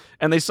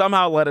 and they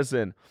somehow let us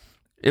in.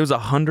 It was a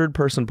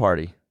 100-person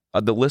party.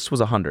 The list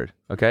was 100.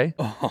 Okay.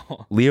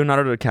 Oh.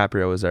 Leonardo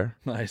DiCaprio was there.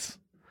 Nice.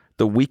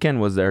 The Weeknd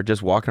was there,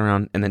 just walking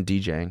around and then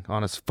DJing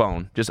on his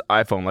phone, just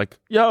iPhone. Like,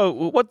 yo,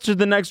 what should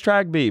the next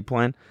track be?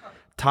 Playing.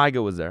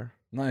 Tyga was there.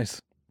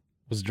 Nice.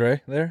 Was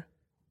Dre there?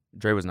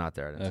 Dre was not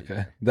there. I didn't see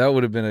Okay. That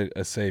would have been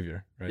a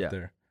savior right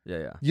there.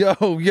 Yeah.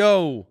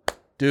 Yo,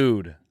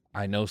 dude,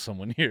 I know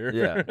someone here.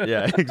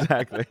 Yeah,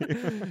 exactly.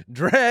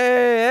 Dre,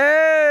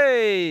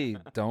 hey!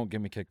 Don't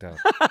get me kicked out.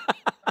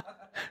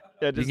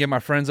 Yeah, you can get my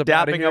friends up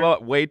out of dapping here. him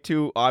up way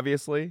too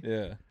obviously.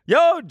 Yeah.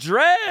 Yo,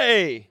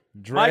 Dre!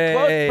 My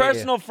close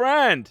personal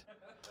friend.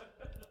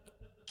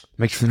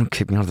 Make sure they don't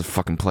kick me out of this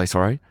fucking place,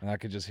 all right? And I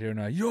could just hear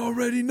now, you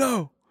already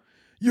know.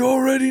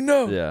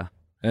 Yeah.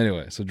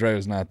 Anyway, so Dre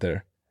was not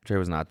there. Dre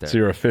was not there. So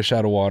you're a fish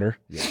out of water.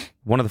 Yeah.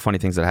 One of the funny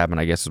things that happened,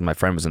 I guess, was my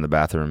friend was in the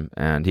bathroom,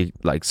 and he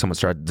like someone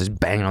started just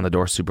banging on the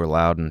door super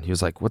loud, and he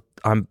was like, "What?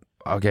 I'm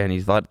okay." And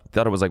he thought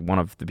it was like one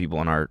of the people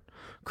on our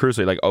crew,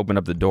 so he like opened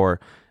up the door,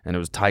 and it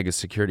was Tyga's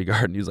security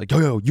guard, and he was like,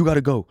 "Yo, you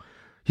gotta go.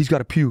 He's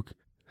gotta puke."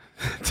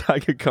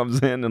 Tyga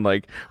comes in and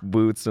like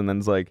boots, and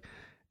then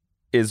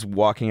is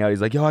walking out. He's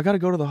like, "Yo, I gotta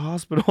go to the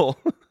hospital."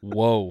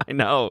 Whoa. I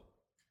know.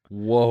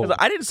 Whoa.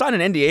 I didn't sign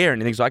an NDA or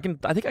anything, so I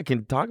think I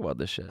can talk about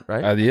this shit,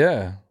 right?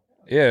 Yeah.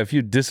 If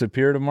you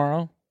disappear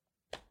tomorrow.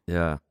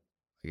 Yeah,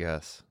 I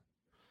guess.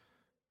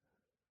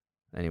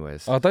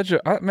 Anyways, I thought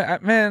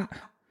man.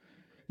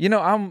 You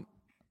know,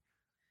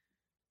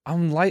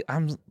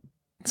 I'm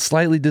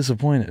slightly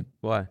disappointed.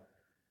 Why?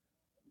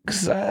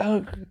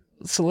 Because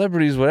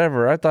celebrities,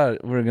 whatever. I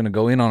thought we were gonna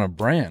go in on a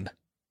brand.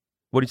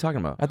 What are you talking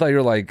about? I thought you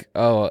were like,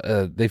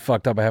 they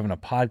fucked up by having a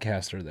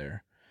podcaster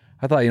there.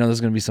 I thought, there's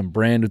going to be some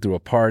brand who threw a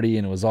party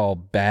and it was all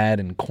bad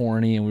and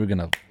corny and we were going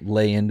to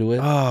lay into it.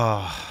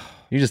 Oh.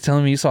 You're just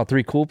telling me you saw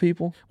 3 cool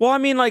people? Well, I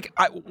mean, like,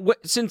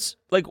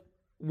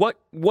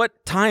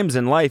 what times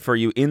in life are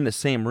you in the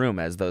same room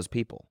as those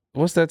people?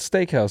 What's that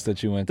steakhouse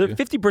that you went The to?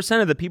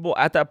 50% of the people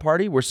at that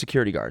party were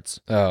security guards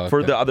Oh, for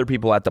okay. the other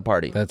people at the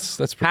party. That's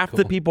pretty Half cool.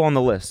 the people on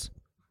the list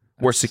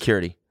were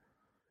security.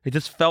 It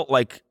just felt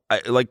like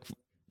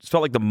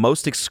the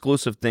most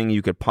exclusive thing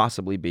you could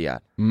possibly be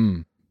at.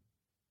 Mm.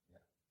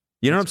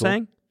 You know That's what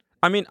I'm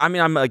saying?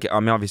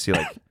 I'm obviously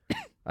like,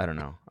 I don't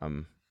know.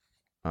 I'm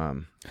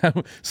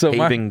So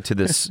paving to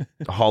this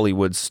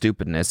Hollywood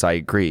stupidness. I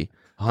agree,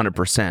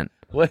 100%.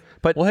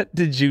 What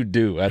did you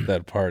do at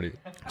that party?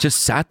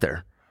 Just sat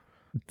there.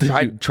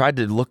 Tried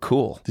to look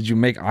cool. Did you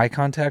make eye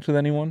contact with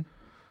anyone?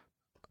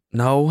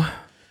 No.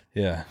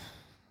 Yeah.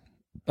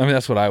 I mean,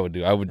 that's what I would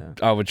do. I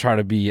would try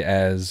to be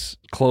as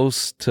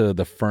close to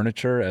the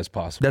furniture as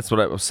possible. That's what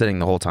I was sitting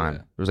the whole time. Yeah.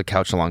 There was a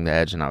couch along the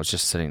edge, and I was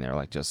just sitting there,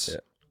 like,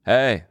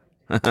 hey,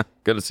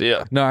 good to see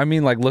you. No, I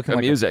mean like looking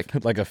like music,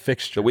 like a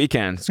fixture. The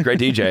Weeknd, it's a great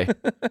DJ.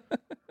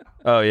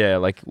 Oh yeah,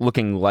 like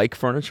looking like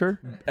furniture.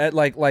 At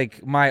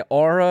like my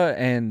aura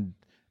and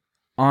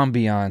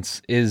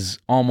ambiance is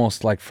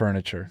almost like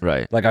furniture.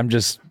 Right. Like I'm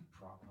just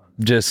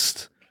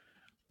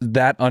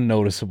that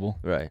unnoticeable.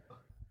 Right.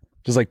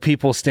 Just like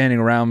people standing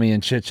around me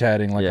and chit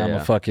chatting like I'm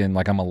Yeah. a fucking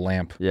like I'm a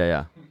lamp.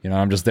 Yeah. You know,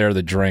 I'm just there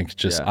to drink,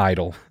 just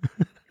idle.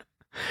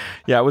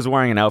 Yeah, I was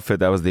wearing an outfit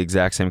that was the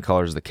exact same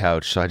color as the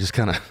couch, so I just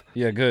kind of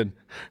good.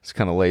 Just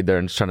kind of laid there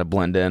and just trying to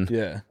blend in.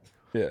 Yeah.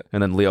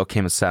 And then Leo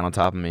came and sat on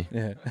top of me.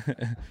 Yeah.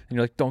 And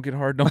you're like, don't get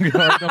hard, don't get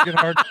hard, don't get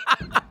hard.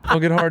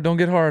 Don't get hard, don't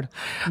get hard.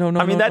 No.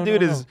 I mean, no, that no,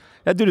 dude no.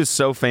 that dude is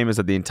so famous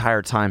that the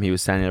entire time he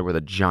was standing there with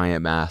a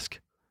giant mask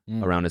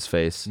around his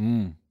face.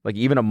 Like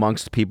even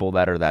amongst people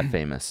that are that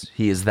famous,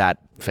 he is that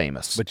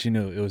famous. But you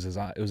knew it was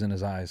it was in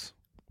his eyes.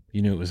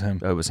 You knew it was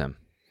him. It was him.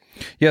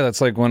 Yeah,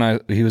 that's like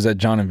when he was at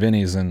John and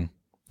Vinny's and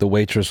the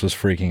waitress was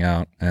freaking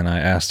out and I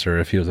asked her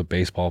if he was a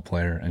baseball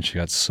player and she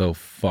got so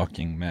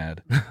fucking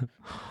mad.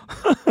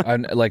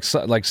 Like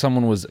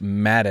someone was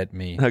mad at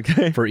me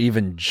for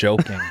even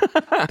joking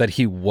that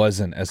he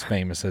wasn't as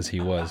famous as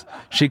he was.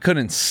 She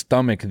couldn't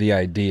stomach the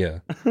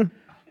idea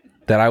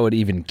that I would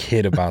even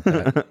kid about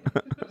that.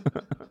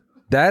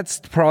 That's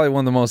probably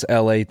one of the most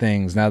LA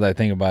things, now that I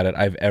think about it,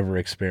 I've ever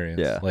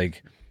experienced. Yeah.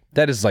 Like,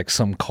 that is like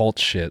some cult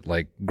shit,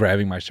 like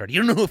grabbing my shirt.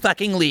 You know who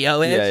fucking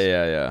Leo is?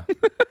 Yeah.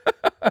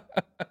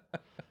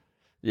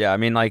 Yeah, I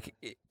mean, like,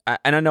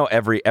 and I know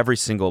every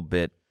single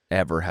bit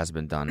ever has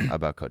been done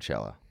about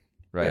Coachella,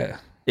 right? Yeah.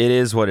 It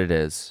is what it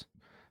is.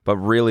 But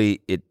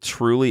really, it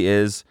truly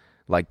is,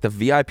 like, the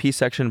VIP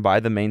section by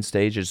the main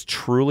stage is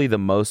truly the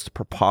most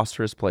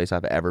preposterous place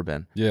I've ever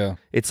been. Yeah.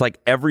 It's like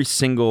every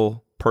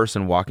single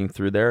person walking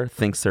through there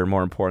thinks they're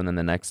more important than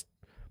the next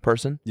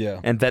person. Yeah.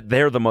 And that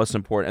they're the most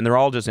important. And they're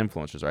all just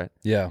influencers, right?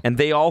 Yeah. And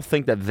they all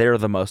think that they're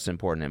the most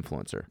important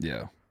influencer.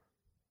 Yeah.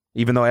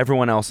 Even though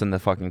everyone else in the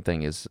fucking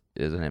thing is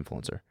an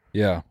influencer.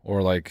 Yeah.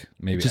 Or like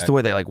maybe Just the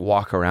way they like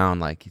walk around,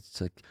 like it's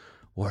like,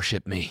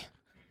 worship me.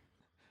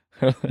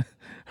 or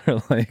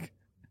like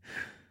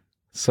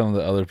some of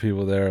the other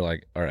people there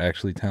like are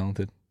actually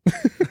talented.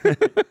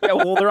 Yeah,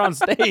 well, they're on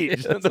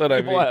stage. That's The what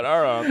I people mean. that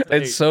are on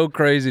stage. It's so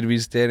crazy to be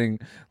standing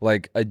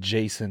like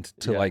adjacent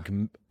to like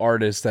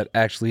artists that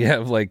actually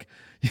have like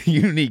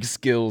unique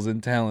skills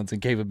and talents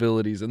and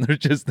capabilities, and they're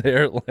just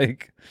there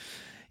like,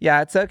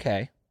 yeah, it's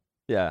okay.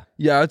 Yeah.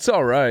 Yeah, it's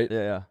all right.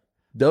 Yeah.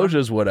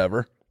 Doja's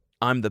whatever.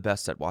 I'm the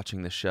best at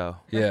watching this show.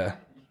 Yeah.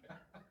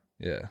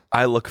 Yeah.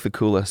 I look the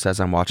coolest as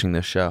I'm watching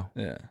this show.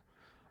 Yeah.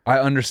 I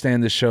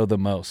understand this show the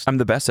most. I'm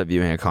the best at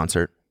viewing a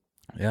concert.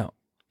 Yeah.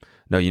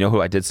 No, you know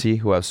who I did see,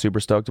 who I was super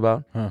stoked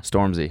about?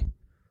 Stormzy.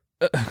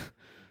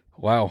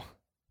 Wow.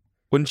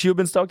 Wouldn't you have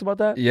been stoked about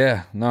that?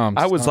 Yeah. No,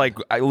 I was like,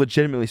 I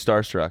legitimately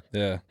starstruck.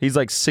 Yeah. He's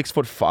like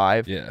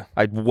 6'5". Yeah.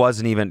 I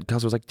wasn't even,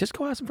 because I was like, just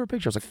go ask him for a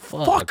picture. I was like,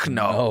 fuck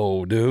no.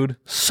 No, dude.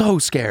 So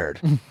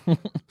scared.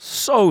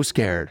 So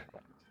scared.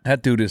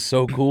 That dude is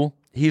so cool.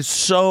 He's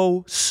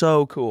so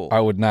cool.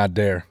 I would not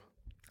dare.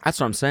 That's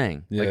what I'm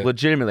saying. Yeah. Like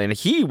legitimately. And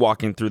he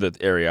walking through the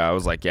area, I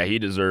was like, yeah, he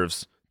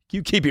deserves,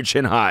 you keep your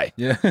chin high.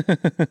 Yeah.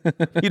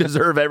 You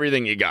deserve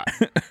everything you got.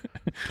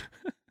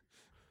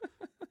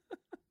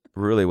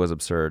 Really was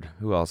absurd.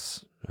 Who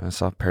else? I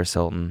saw Paris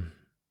Hilton.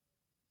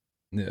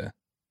 Yeah.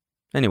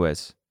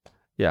 Anyways,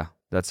 yeah,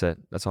 that's it.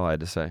 That's all I had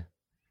to say.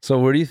 So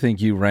where do you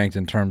think you ranked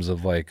in terms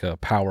of like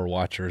power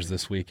watchers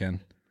this weekend?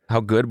 How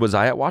good was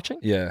I at watching?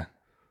 Yeah.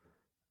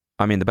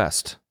 I mean, the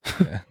best.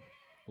 Yeah.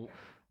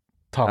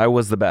 Top. I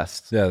was the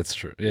best. Yeah, that's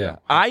true. Yeah.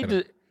 I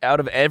did, out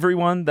of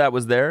everyone that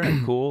was there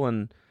and cool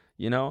and,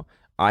 you know,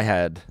 I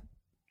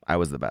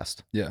was the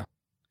best. Yeah.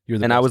 You're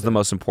the and best I was at the it.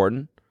 most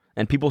important.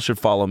 And people should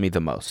follow me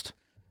the most.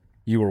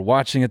 You were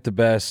watching it the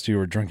best. You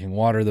were drinking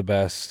water the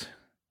best.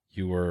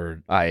 You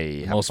were I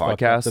have a most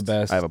fucked up podcast. the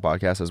best. I have a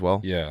podcast as well.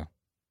 Yeah.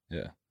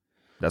 Yeah.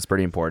 That's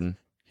pretty important.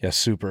 Yeah,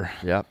 super.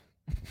 Yep.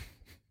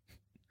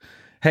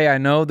 Hey, I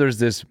know there's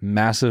this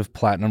massive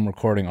platinum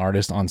recording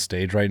artist on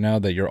stage right now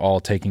that you're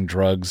all taking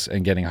drugs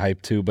and getting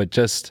hyped to, but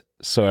just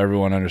so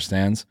everyone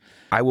understands,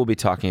 I will be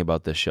talking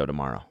about this show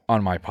tomorrow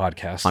on my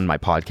podcast. on my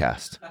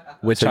podcast.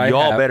 which So I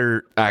y'all have-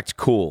 better act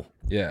cool.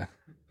 Yeah.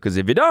 Because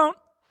if you don't,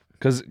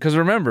 Because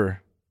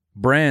remember,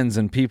 brands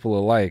and people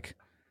alike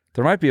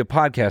there might be a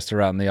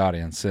podcaster out in the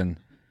audience, and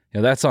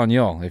that's on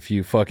y'all if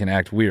you fucking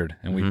act weird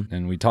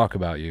and we talk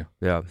about you.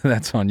 Yeah.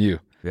 That's on you.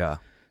 Yeah.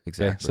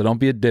 Exactly. Okay? So don't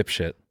be a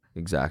dipshit.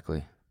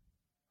 Exactly.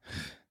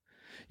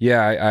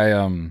 Yeah,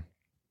 I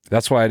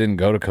that's why I didn't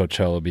go to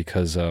Coachella,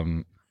 because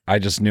I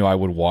just knew I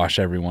would wash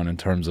everyone in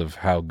terms of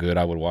how good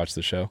I would watch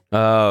the show.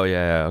 Oh,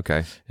 yeah,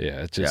 okay.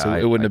 Yeah, it just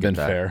it wouldn't have been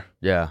fair.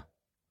 Yeah.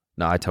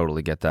 No, I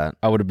totally get that.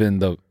 I would have been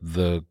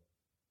the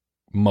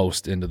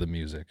most into the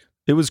music.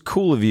 It was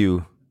cool of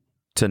you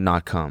to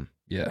not come.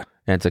 Yeah.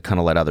 And to kind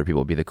of let other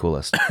people be the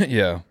coolest.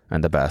 Yeah.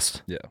 And the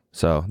best. Yeah.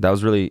 So that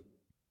was really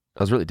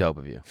dope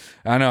of you.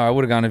 I know. I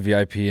would have gone to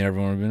VIP and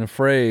everyone would have been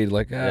afraid.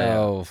 Like,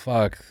 oh,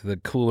 fuck, the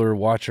cooler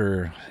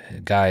watcher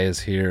guy is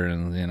here.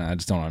 And, I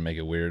just don't want to make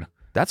it weird.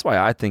 That's why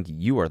I think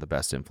you are the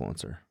best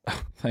influencer.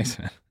 Thanks,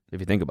 man. If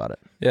you think about it.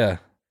 Yeah.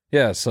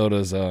 Yeah. So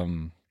does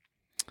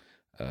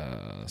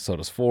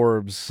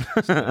Forbes.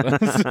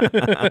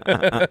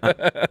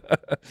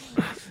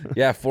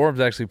 Yeah, Forbes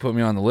actually put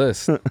me on the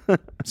list.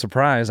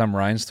 Surprise, I'm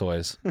Ryan's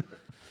Toys.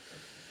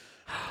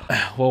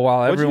 Well,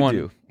 while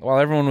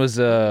everyone was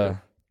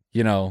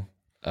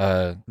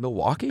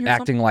Milwaukee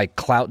acting like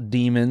clout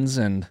demons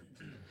and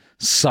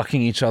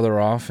sucking each other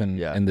off in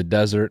the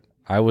desert,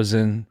 I was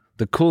in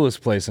the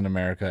coolest place in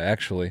America,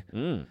 actually.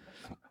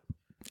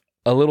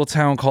 A little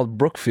town called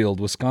Brookfield,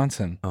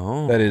 Wisconsin.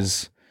 Oh. That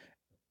is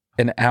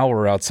an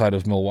hour outside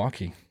of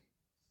Milwaukee.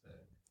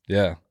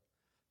 Yeah.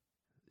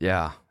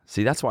 Yeah.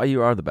 See, that's why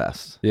you are the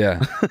best. Yeah.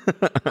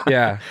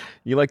 Yeah.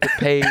 You like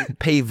to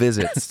pay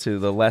visits to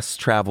the less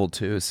traveled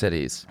to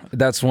cities.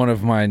 That's one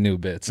of my new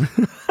bits.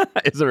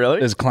 Is it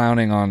really? Is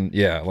clowning on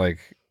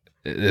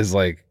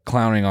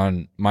clowning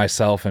on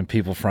myself and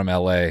people from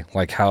LA,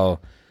 like how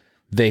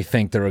they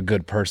think they're a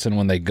good person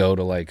when they go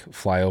to like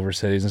flyover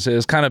cities. And so it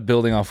was kind of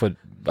building off what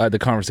the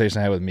conversation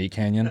I had with Meat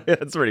Canyon. Yeah,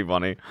 that's pretty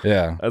funny.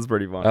 Yeah. That's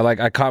pretty funny.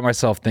 I caught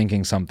myself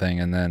thinking something,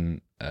 and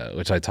then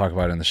which I talk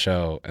about in the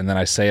show, and then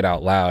I say it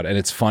out loud, and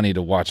it's funny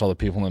to watch all the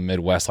people in the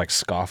Midwest like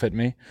scoff at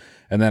me,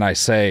 and then I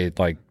say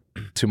like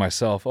to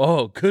myself,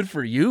 "Oh, good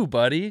for you,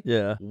 buddy."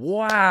 Yeah.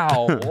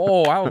 Wow.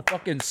 Oh, how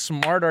fucking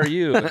smart are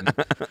you? And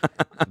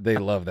they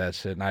love that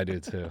shit, and I do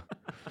too.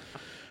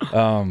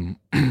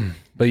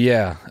 But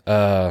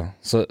yeah,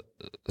 so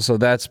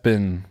that's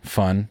been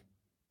fun.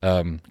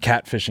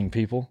 Catfishing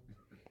people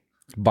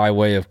by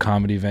way of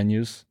comedy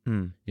venues.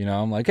 I'm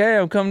like, hey,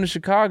 I'm coming to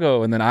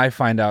Chicago. And then I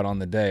find out on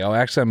the day, oh,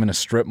 actually, I'm in a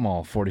strip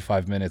mall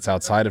 45 minutes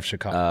outside of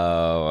Chicago.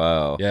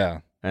 Oh.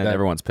 Yeah. And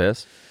everyone's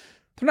pissed?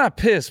 They're not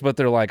pissed, but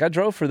they're like, I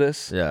drove for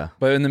this. Yeah.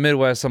 But in the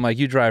Midwest, I'm like,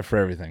 you drive for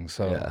everything.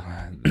 So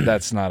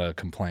that's not a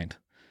complaint.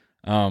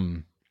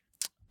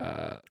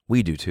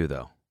 We do too,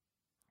 though.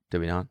 Do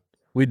we not?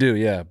 We do,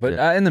 yeah. But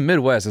in the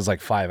Midwest, it's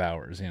like 5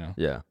 hours,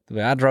 Yeah.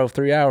 I drove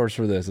 3 hours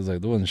for this. It's like,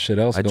 there wasn't shit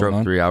else going on. I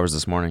drove 3 hours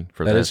this morning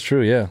for this. That is is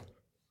true, yeah.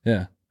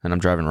 Yeah. And I'm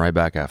driving right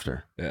back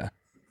after. Yeah.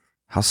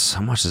 How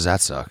much does that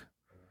suck?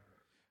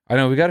 I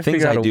know, we got to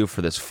figure out things I do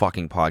for this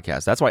fucking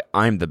podcast. That's why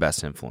I'm the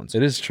best influencer.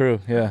 It is true,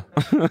 yeah.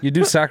 You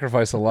do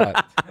sacrifice a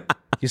lot.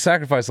 You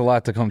sacrifice a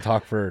lot to come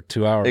talk for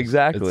 2 hours.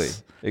 Exactly.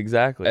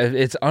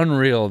 It's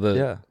unreal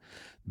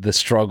the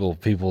struggle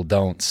people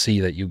don't see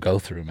that you go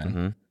through,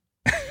 man.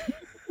 Mm-hmm.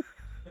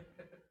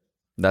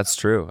 That's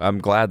true. I'm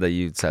glad that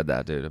you said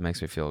that, dude. It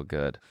makes me feel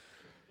good.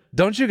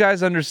 Don't you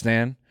guys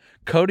understand?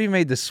 Cody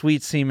made the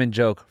sweet semen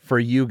joke for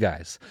you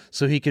guys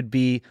so he could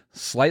be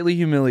slightly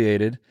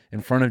humiliated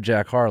in front of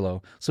Jack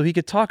Harlow so he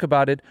could talk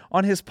about it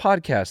on his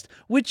podcast,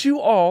 which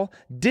you all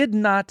did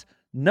not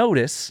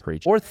notice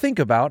or think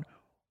about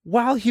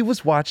while he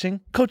was watching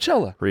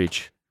Coachella.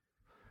 Preach.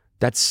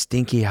 That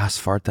stinky ass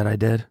fart that I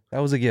did. That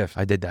was a gift.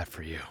 I did that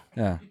for you.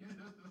 Yeah.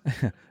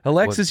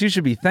 Alexis, you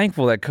should be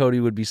thankful that Cody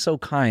would be so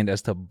kind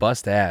as to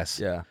bust ass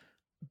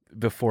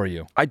before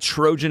you. I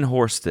Trojan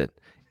horsed it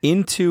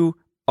into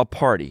a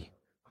party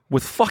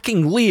with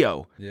fucking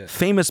Leo,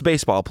 famous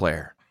baseball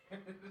player.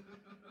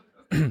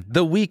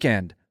 The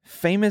Weeknd,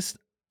 famous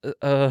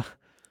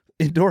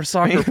indoor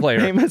soccer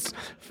player.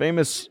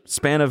 Famous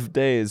span of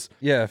days.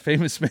 Yeah,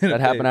 famous span of days. That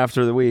happened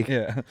after the week.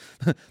 Yeah.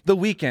 The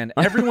Weeknd,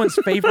 everyone's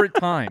favorite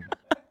time.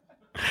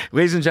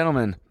 Ladies and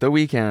gentlemen, The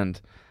Weeknd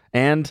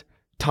and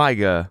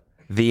Tyga,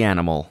 the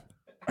animal.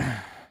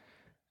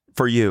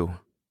 For you,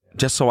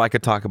 just so I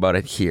could talk about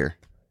it here.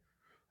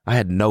 I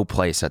had no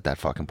place at that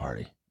fucking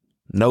party.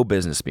 No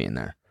business being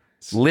there.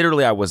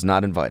 Literally, I was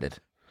not invited.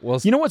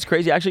 Well, you know what's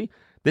crazy? Actually,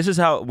 this is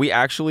how we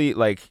actually,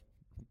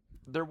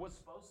 there was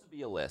supposed to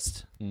be a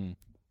list.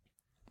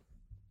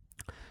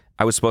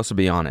 I was supposed to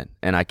be on it.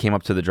 And I came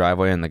up to the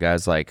driveway and the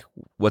guy's like,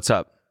 what's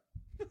up?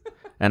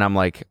 And I'm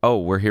like, oh,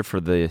 we're here for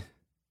the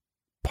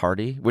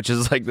party, which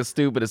is like the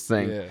stupidest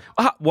thing.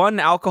 Yeah. One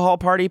alcohol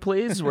party,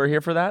 please. We're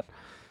here for that.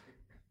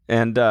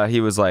 And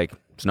he was like,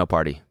 there's no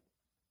party.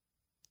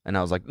 And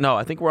I was like, no,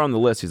 I think we're on the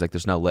list. He's like,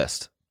 there's no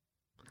list.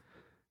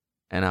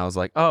 And I was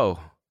like, oh,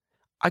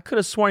 I could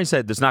have sworn he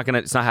said, it's not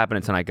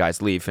happening tonight,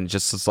 guys, leave. And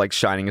just like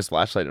shining his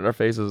flashlight in our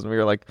faces. And we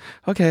were like,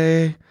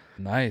 okay.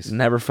 Nice.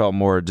 Never felt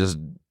more just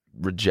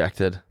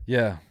rejected.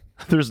 Yeah.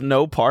 There's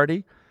no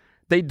party.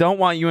 They don't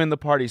want you in the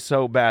party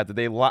so bad that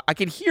they I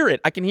can hear it.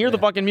 I can hear the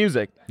fucking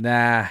music.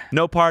 Nah.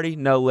 No party,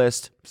 no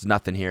list. There's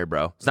nothing here,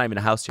 bro. It's not even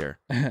a house here.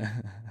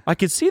 I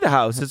can see the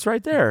house. It's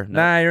right there.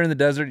 No. Nah, you're in the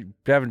desert. You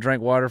haven't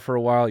drank water for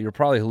a while. You're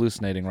probably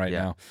hallucinating right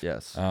now.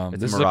 Yes. This a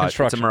is mirage. a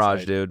construction It's a mirage,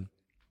 site. dude.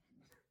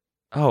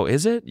 Oh,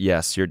 is it?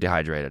 Yes, you're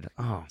dehydrated.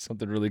 Oh.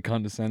 Something really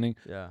condescending.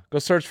 Yeah. Go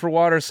search for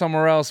water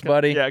somewhere else,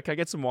 buddy. Yeah, can I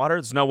get some water?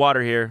 There's no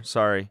water here.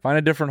 Sorry. Find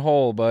a different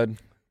hole, bud.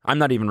 I'm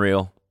not even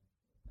real.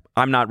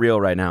 I'm not real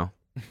right now.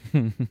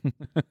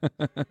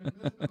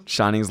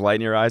 Shining's light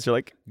in your eyes. You're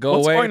like, Go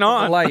what's away going from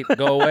on? the light.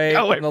 Go away,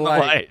 Go away from the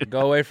light.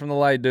 Go away from the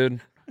light, dude.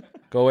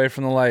 Go away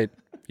from the light.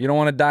 You don't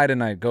want to die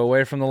tonight. Go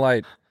away from the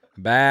light.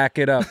 Back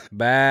it up.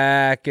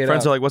 Back it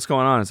Friends up. are like, what's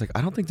going on? It's like,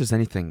 I don't think there's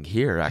anything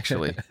here,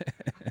 actually.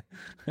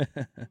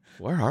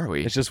 Where are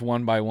we? It's just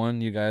one by one,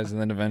 you guys,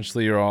 and then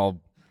eventually you're all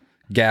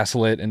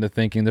gaslit into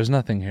thinking there's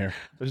nothing here.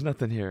 There's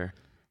nothing here.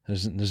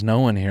 There's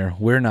no one here.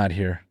 We're not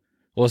here.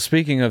 Well,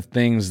 speaking of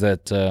things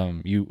that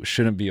you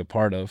shouldn't be a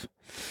part of,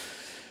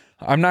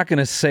 I'm not going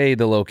to say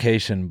the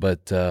location,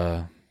 but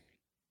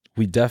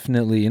we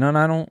definitely, and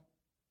I don't,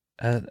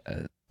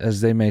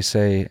 as they may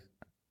say,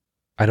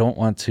 I don't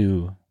want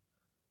to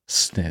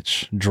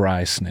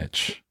dry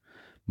snitch,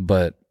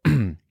 but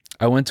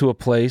I went to a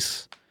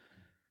place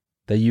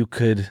that you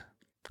could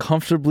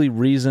comfortably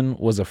reason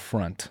was a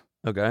front,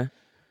 Okay.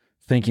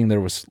 thinking there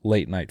was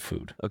late night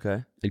food.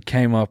 Okay. It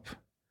came up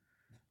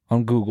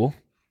on Google.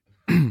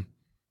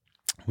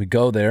 We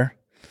go there,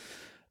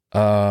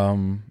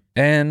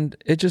 and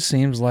it just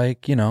seems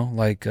like,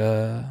 like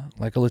a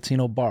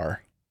Latino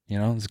bar.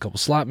 There's a couple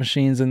slot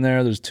machines in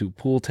there. There's 2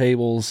 pool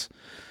tables,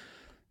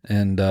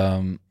 and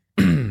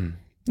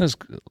there's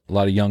a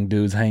lot of young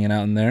dudes hanging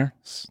out in there,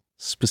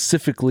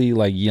 specifically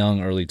like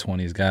young early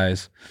 20s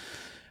guys.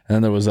 And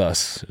then there was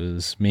us. It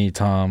was me,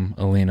 Tom,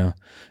 Alina,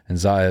 and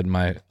Zayed,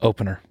 my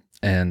opener.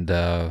 And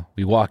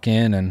we walk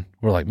in, and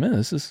we're like, man,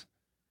 it's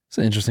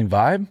an interesting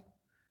vibe.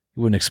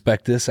 You wouldn't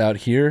expect this out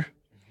here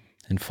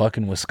in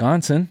fucking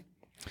Wisconsin.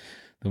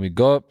 Then we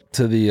go up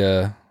to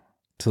the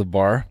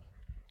bar,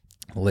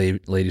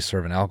 lady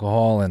serving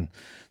alcohol, and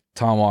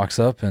Tom walks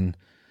up and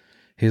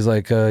he's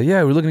like,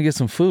 yeah, we're looking to get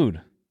some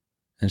food.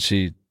 And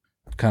she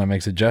kind of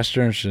makes a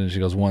gesture and she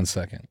goes, 1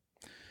 second.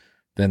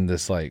 Then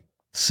this like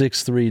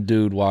 6'3"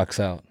 dude walks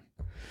out.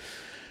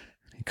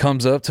 He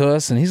comes up to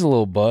us and he's a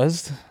little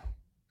buzzed.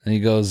 And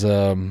he goes, what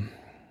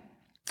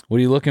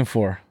are you looking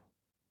for?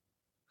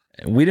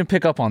 And we didn't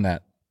pick up on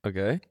that.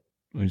 Okay.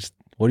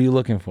 What are you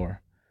looking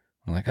for?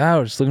 I'm like,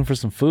 we're just looking for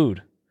some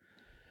food.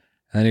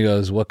 And then he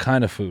goes, what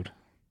kind of food?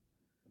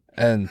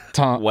 And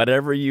Tom,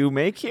 Whatever you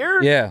make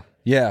here?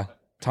 yeah.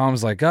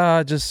 Tom's like,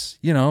 just,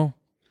 and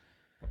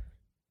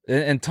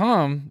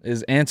Tom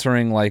is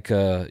answering like,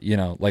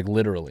 like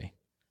literally.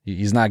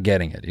 He's not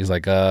getting it. He's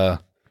like, I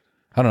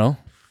don't know,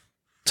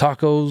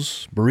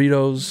 tacos,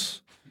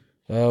 burritos,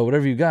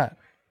 whatever you got.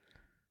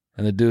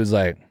 And the dude's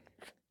like,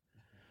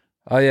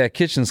 oh yeah,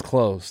 kitchen's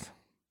closed.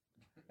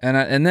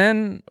 And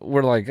then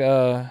we're like,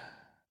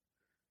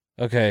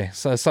 okay,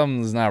 so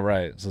something's not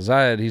right. So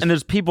Zayed, And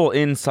there's people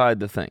inside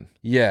the thing.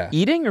 Yeah.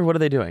 Eating, or what are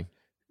they doing?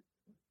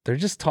 They're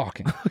just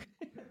talking.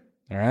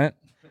 All right.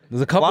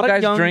 There's a couple lot guys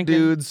of young drinking,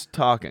 dudes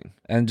talking,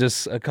 and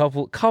just a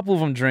couple of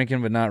them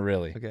drinking, but not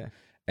really. Okay.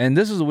 And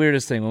this is the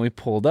weirdest thing. When we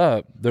pulled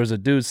up, there's a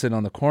dude sitting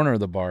on the corner of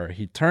the bar.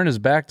 He turned his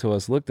back to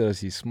us, looked at us,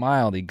 he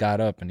smiled, he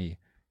got up, and he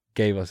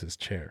gave us his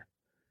chair.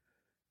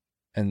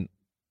 And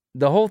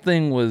the whole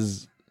thing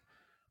was,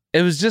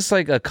 it was just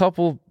like a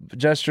couple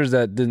gestures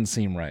that didn't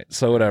seem right.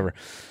 So whatever.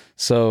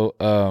 So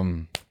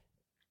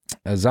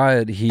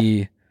Zayed,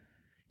 he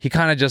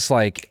kind of just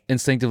like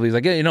instinctively, he's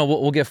like, yeah,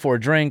 we'll get 4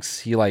 drinks.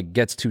 He like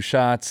gets 2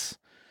 shots.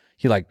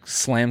 He like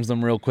slams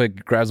them real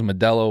quick, grabs a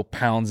Modelo,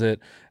 pounds it,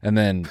 and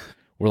then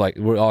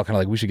we're all kind of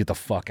like, we should get the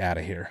fuck out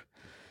of here.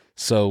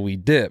 So we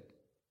dip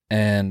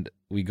and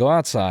we go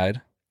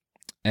outside,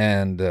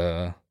 and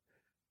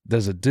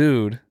there's a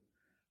dude.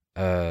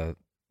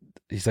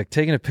 He's like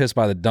taking a piss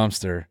by the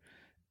dumpster,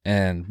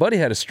 and Buddy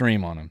had a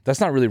stream on him. That's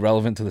not really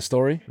relevant to the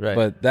story, Right.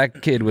 But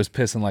that kid was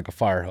pissing like a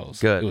fire hose.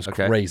 Good. It was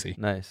Okay. crazy.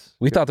 Nice.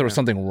 We Good thought there for was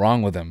him. something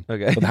wrong with him,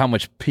 Okay. with how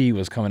much pee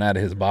was coming out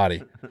of his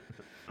body.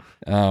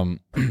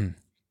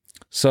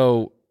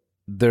 So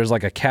there's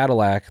like a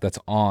Cadillac that's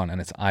on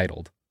and it's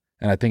idled,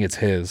 and I think it's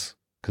his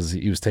because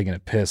he was taking a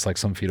piss like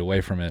some feet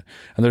away from it.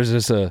 And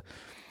there's a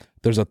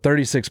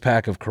 36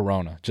 pack of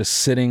Corona just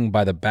sitting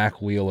by the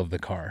back wheel of the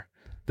car.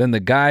 Then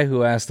the guy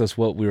who asked us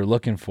what we were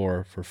looking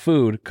for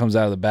food comes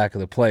out of the back of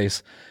the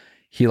place.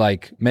 He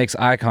like makes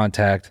eye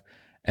contact,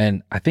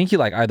 and I think he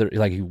like either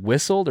like he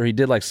whistled or he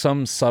did like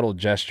some subtle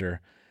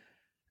gesture,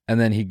 and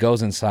then he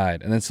goes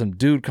inside. And then some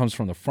dude comes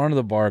from the front of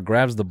the bar,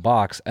 grabs the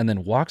box, and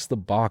then walks the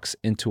box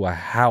into a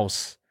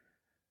house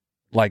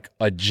like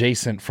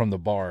adjacent from the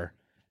bar.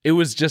 It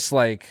was just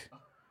like,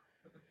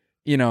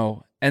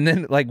 and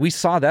then like we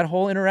saw that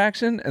whole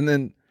interaction, and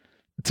then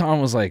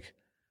Tom was like,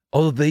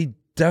 oh, they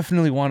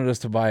definitely wanted us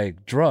to buy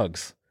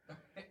drugs.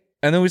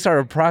 And then we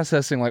started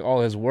processing like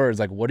all his words.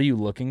 Like, what are you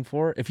looking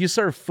for? If you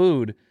serve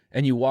food,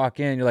 and you walk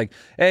in, you're like,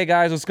 hey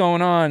guys, what's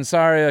going on?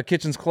 Sorry,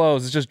 kitchen's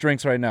closed. It's just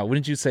drinks right now.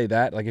 Wouldn't you say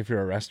that? Like if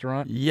you're a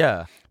restaurant?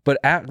 Yeah. But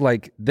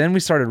then we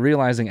started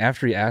realizing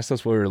after he asked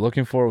us what we were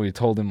looking for, we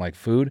told him like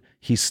food.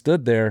 He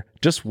stood there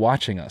just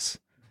watching us.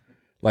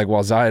 Like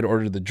while Zayed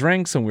ordered the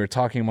drinks and we were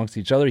talking amongst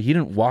each other, he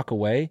didn't walk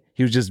away.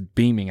 He was just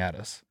beaming at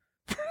us.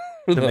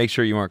 To make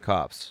sure you weren't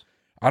cops.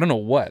 I don't know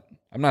what.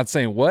 I'm not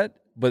saying what,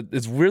 but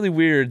it's really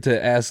weird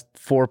to ask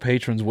 4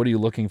 patrons, what are you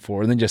looking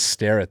for? And then just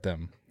stare at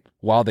them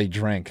while they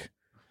drink.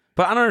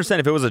 But I don't understand,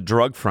 if it was a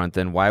drug front,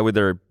 then why would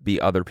there be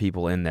other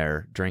people in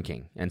there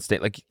drinking and stay?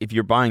 Like if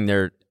you're going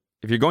there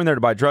to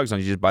buy drugs, don't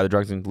you just buy the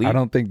drugs and leave? I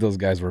don't think those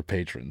guys were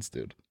patrons,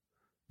 dude.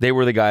 They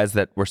were the guys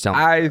that were selling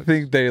I drugs.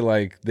 think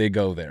they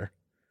go there.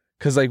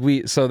 Cause like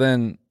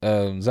then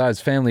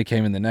Zayed's family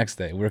came in the next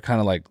day. We were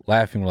kind of like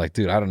laughing. We're like,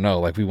 dude, I don't know.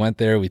 Like we went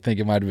there, we think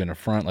it might have been a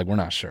front. Like we're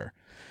not sure.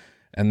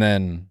 And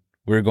then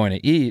we were going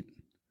to eat.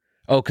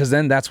 Oh, cause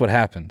then that's what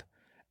happened.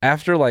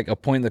 After like a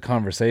point in the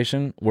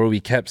conversation where we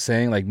kept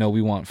saying like, no,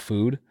 we want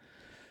food.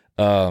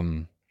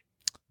 The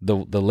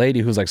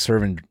lady who's like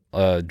serving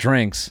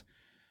drinks,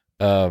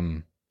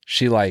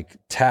 she like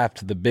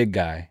tapped the big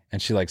guy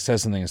and she like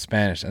says something in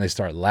Spanish and they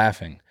start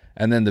laughing.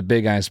 And then the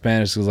big guy in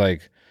Spanish was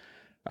like,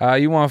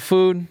 you want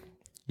food?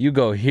 You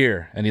go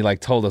here. And he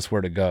like told us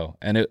where to go.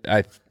 And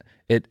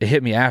it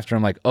hit me after.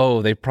 I'm like,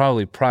 oh, they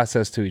probably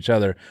processed to each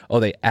other.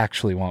 Oh, they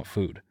actually want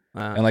food.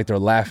 And like they're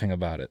laughing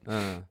about it.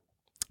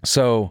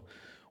 So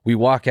we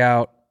walk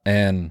out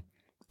and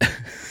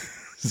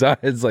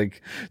Zayed's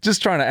like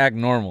just trying to act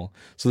normal.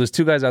 So there's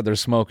 2 guys out there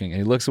smoking and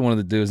he looks at one of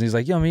the dudes and he's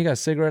like, yo, man, you got a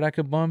cigarette I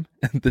could bum?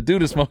 And the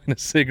dude is smoking a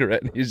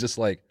cigarette and he's just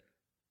like,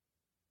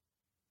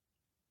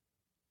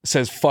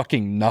 says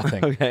fucking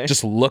nothing. Okay.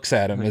 Just looks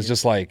at him. It's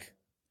just like,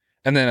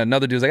 and then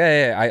another dude's like,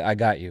 hey, I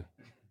got you.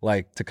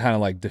 Like to kind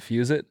of like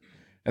diffuse it.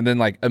 And then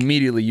like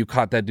immediately you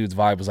caught that dude's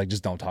vibe was like,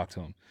 just don't talk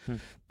to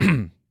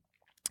him.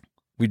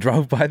 We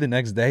drove by the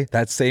next day.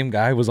 That same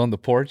guy was on the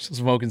porch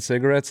smoking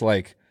cigarettes.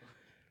 Like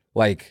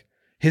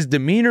his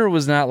demeanor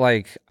was not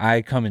like,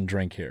 I come and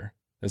drink here.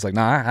 It's like,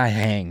 nah, I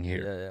hang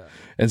here. Yeah.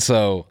 And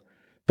so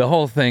the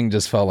whole thing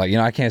just felt like,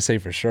 I can't say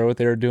for sure what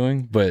they were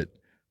doing, but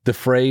the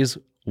phrase,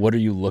 what are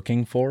you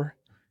looking for,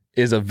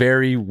 is a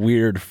very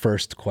weird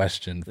first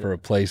question for a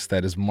place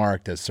that is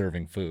marked as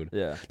serving food.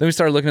 Yeah. Then we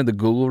started looking at the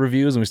Google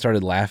reviews and we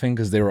started laughing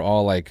because they were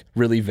all like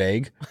really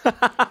vague.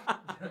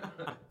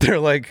 They're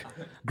like,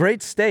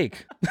 great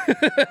steak.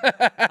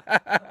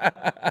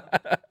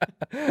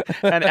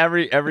 And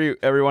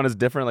everyone is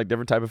different, like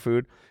different type of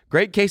food.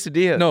 Great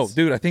quesadillas. No,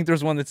 dude, I think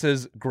there's one that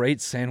says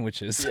great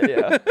sandwiches.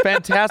 Yeah.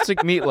 Fantastic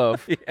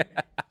meatloaf. Yeah.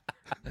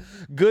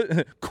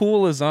 Good,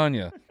 cool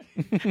lasagna.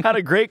 Had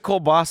a great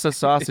kielbasa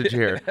sausage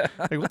here.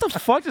 Like, what the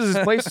fuck does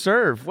this place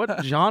serve?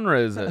 What genre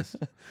is this?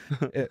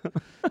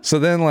 So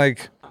then,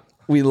 like,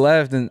 we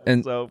left, and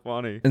So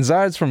funny. And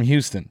Zayed's from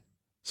Houston,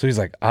 so he's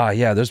like,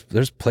 yeah,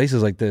 there's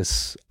places like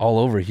this all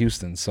over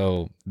Houston,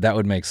 so that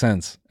would make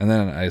sense. And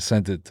then I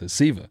sent it to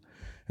Siva,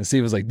 and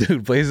Siva's like,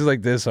 dude, places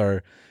like this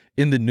are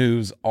in the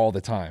news all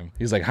the time.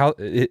 He's like,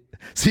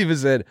 Siva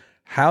said,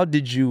 how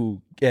did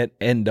you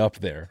end up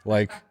there?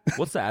 Like,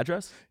 what's the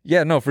address?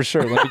 Yeah, no, for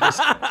sure. Let me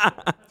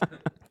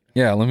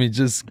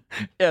just.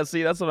 Yeah,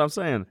 see, that's what I'm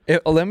saying.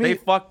 They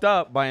fucked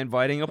up by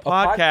inviting a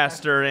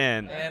podcaster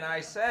in. And I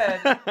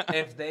said,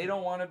 if they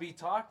don't want to be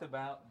talked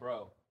about,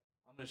 bro,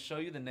 I'm going to show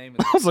you the name of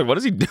this I was like, what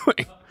is he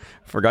doing?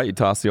 Forgot you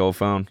tossed the old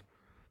phone.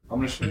 I'm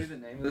going to show you the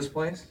name of this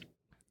place.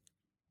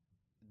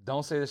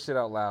 Don't say this shit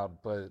out loud,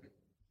 but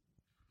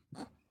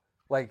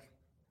like,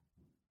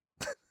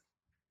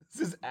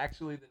 this is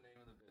actually the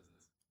name of the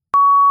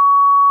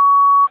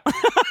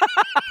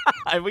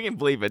business. We can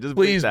bleep it. Just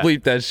please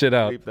bleep that shit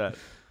out. Bleep that.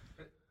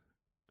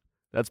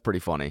 That's pretty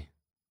funny.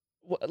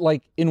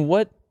 Like, in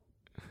what?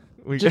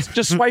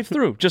 Just swipe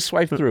through. Just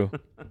swipe through.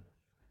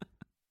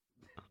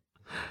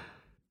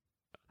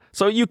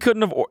 So you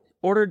couldn't have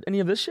ordered any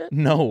of this shit?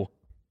 No.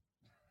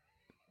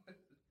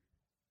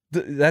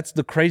 That's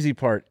the crazy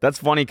part. That's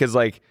funny because,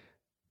 like,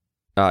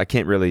 I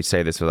can't really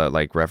say this without,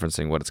 like,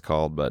 referencing what it's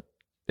called, but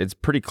it's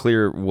pretty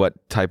clear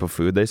what type of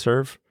food they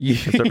serve. Yeah.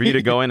 So for you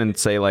to go in and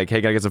say, like,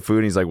 hey, can I get some food?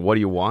 And he's like, what do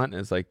you want? And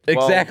it's like,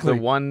 well, exactly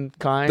the one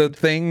kind. The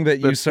thing that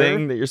you serve. The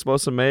thing that you're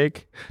supposed to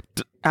make.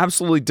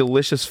 Absolutely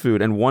delicious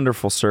food and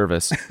wonderful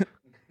service.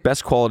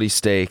 Best quality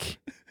steak.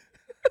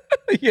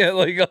 Yeah,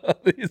 like, all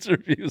these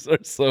reviews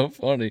are so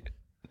funny.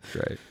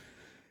 Right.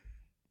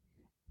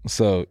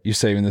 So you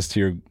saving this to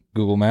your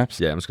Google Maps?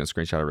 Yeah, I'm just gonna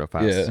screenshot it real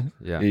fast.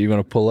 Yeah. You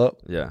gonna pull up?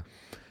 Yeah.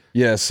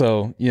 Yeah.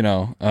 So I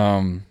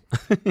don't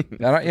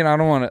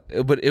want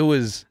to, but it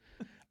was.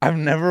 I've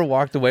never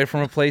walked away from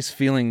a place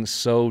feeling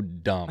so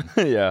dumb.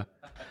 Yeah,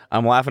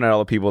 I'm laughing at all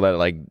the people that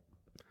like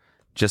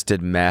just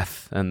did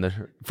meth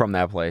and from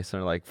that place.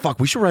 And they're like, "Fuck,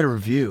 we should write a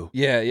review."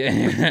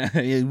 Yeah,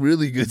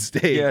 really good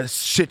steak. Yeah,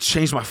 this shit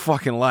changed my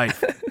fucking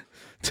life,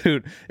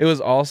 dude. It was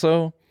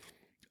also,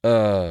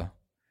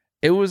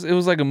 it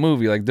was like a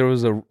movie. Like there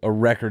was a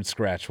record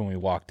scratch when we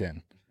walked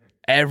in.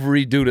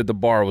 Every dude at the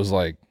bar was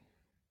like,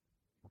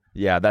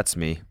 "Yeah, that's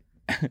me."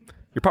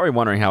 You're probably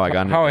wondering how I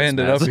got into how I this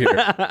ended mess. up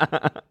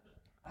here.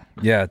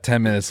 Yeah,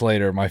 10 minutes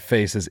later, my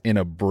face is in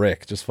a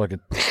brick. Just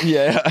fucking.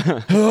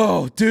 Yeah.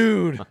 Oh,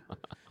 dude,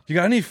 you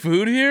got any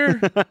food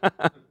here?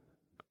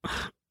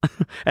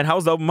 And how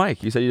was the open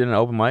mic? You said you did an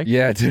open mic?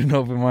 Yeah, I did an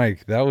open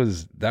mic. That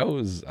was.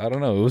 I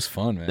don't know. It was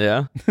fun, man.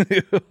 Yeah.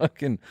 It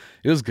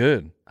was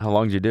good. How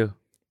long did you do?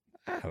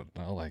 I don't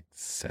know, like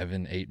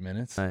 7-8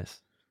 minutes.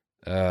 Nice.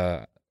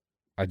 I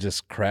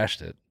just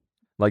crashed it.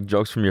 Like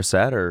jokes from your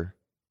set or?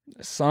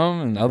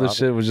 Some and other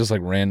shit was just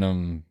like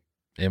random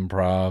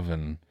improv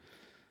and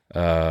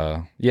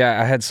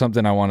yeah, I had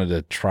something I wanted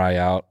to try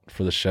out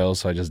for the show,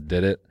 so I just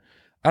did it.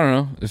 I don't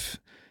know if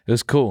it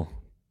was cool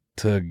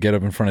to get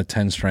up in front of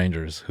 10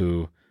 strangers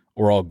who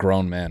were all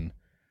grown men.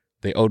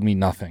 They owed me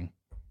nothing,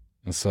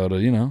 and so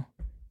to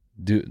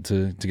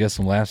get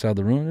some laughs out of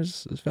the room,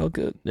 it felt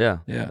good. Yeah.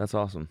 Yeah. That's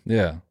awesome.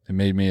 Yeah, it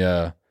made me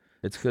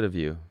It's good of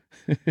you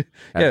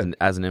yeah,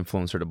 as an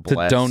influencer to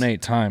bless. to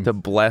donate time. To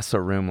bless a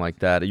room like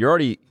that. You're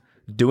already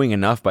doing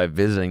enough by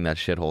visiting that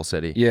shithole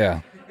city.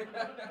 Yeah.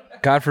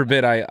 God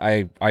forbid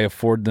I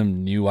afford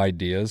them new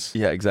ideas.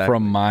 Yeah, exactly.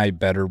 From my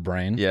better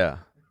brain. Yeah.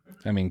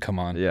 I mean, come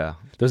on. Yeah.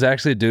 There's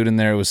actually a dude in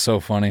there. It was so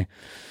funny.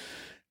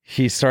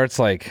 He starts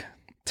like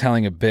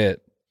telling a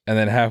bit, and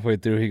then halfway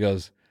through he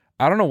goes,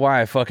 I don't know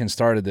why I fucking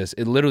started this.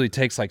 It literally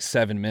takes like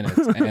 7 minutes,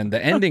 and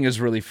the ending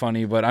is really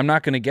funny, but I'm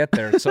not going to get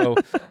there. So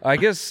I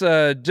guess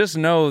just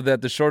know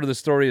that the short of the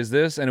story is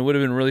this, and it would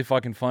have been really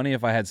fucking funny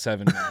if I had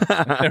 7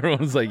 minutes.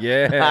 Everyone's like,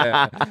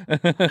 yeah.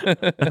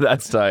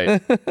 That's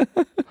tight.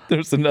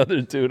 There's another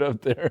dude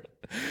up there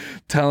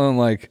telling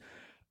like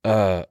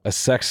a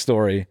sex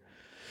story,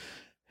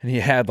 and he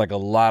had like a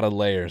lot of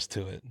layers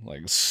to it,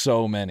 like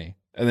so many.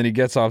 And then he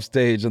gets off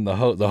stage, and the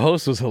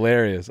host was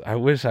hilarious. I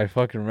wish I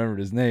fucking remembered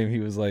his name. He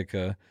was like,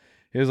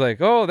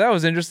 oh, that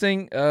was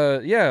interesting.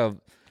 Yeah.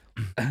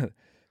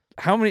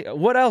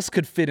 What else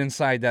could fit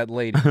inside that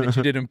lady that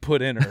you didn't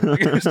put in her? Like,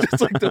 it was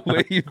just like the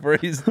way he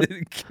phrased it,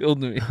 it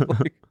killed me.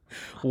 Like,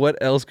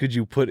 what else could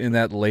you put in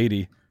that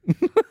lady?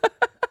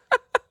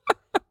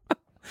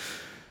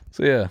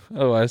 So yeah,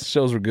 otherwise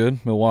shows were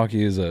good.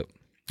 Milwaukee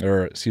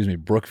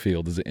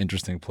Brookfield is an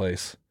interesting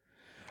place.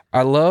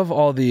 I love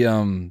all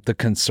the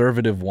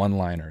conservative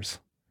one-liners,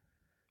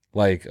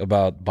 like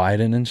about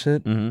Biden and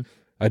shit. Mm-hmm.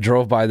 I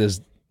drove by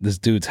this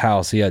dude's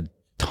house. He had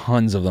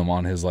tons of them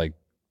on his like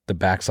the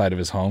backside of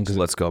his home. Cause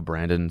let's go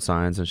Brandon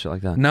signs and shit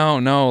like that.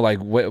 No, like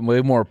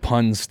way more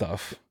pun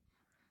stuff,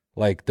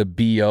 like the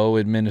BO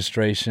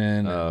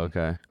administration. Oh,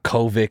 okay.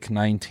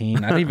 COVID-19.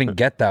 I didn't even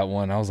get that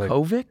one. I was like,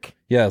 Kovic?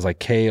 Yeah, it was like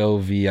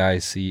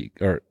KOVIC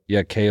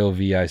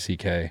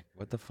KOVICK.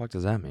 What the fuck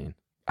does that mean?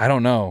 I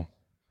don't know.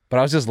 But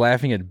I was just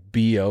laughing at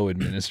BO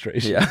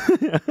administration. Yeah.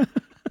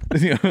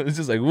 It's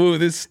just like, whoa,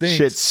 this stinks.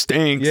 Shit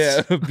stinks.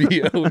 Yeah,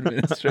 BO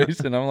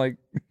administration. I'm like,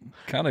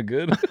 kind of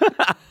good.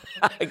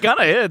 It kind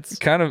of hits.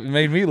 Kind of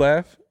made me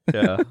laugh.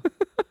 Yeah.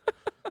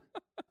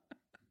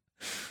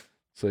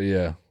 So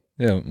yeah,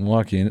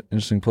 Milwaukee,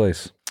 interesting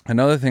place.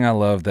 Another thing I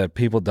love that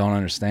people don't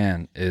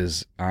understand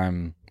is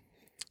I'm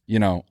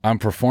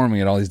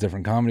performing at all these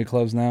different comedy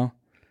clubs now.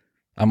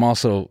 I'm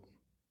also,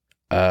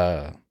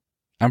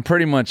 I'm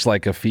pretty much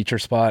like a feature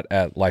spot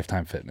at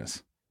Lifetime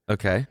Fitness.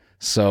 Okay.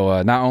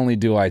 So not only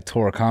do I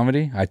tour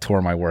comedy, I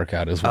tour my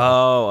workout as well.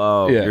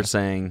 Oh, yeah. You're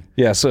saying.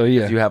 Yeah, so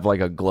yeah. You have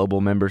like a global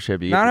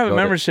membership. I don't have a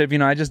membership,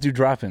 I just do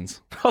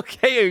drop-ins.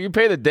 Okay, you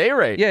pay the day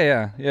rate.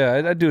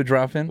 Yeah, I do a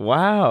drop-in.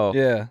 Wow.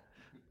 Yeah.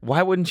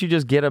 Why wouldn't you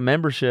just get a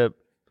membership?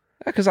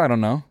 Because I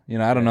don't know.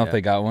 I don't know if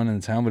they got one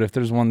in town, but if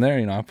there's one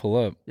there, I pull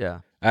up. Yeah.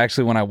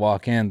 Actually, when I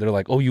walk in, they're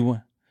like, oh,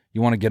 you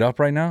want to get up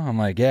right now? I'm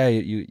like, yeah,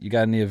 you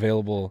got any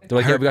available?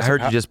 They're like, I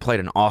heard you just played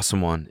an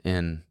awesome one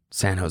in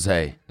San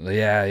Jose.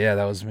 Yeah,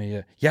 that was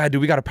me. Yeah,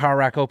 dude, we got a power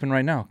rack open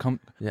right now. Come.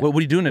 Yeah. What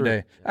are you doing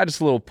today? Just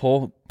a little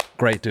pull.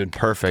 Great, dude.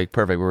 Perfect.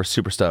 We're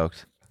super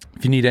stoked.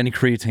 If you need any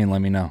creatine,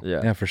 let me know.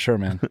 Yeah, for sure,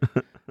 man.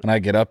 And I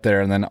get up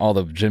there, and then all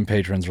the gym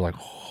patrons are like,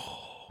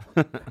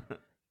 oh.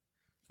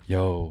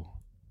 Yo,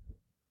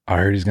 I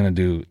heard he's going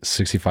to do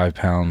 65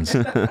 pounds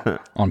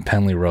on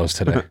Penley rows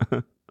today.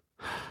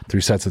 3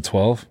 sets of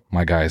 12.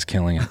 My guy is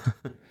killing it.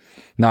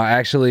 No,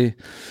 actually,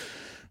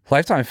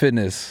 Lifetime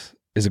Fitness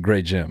is a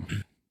great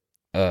gym.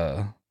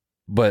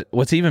 But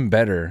what's even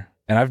better,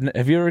 and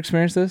have you ever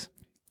experienced this?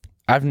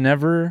 I've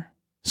never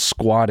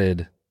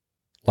squatted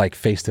like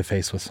face to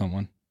face with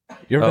someone.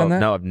 You ever done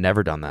that? No, I've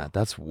never done that.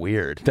 That's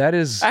weird. That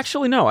is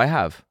actually no, I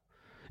have.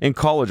 In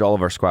college, all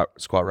of our squat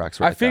racks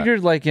were I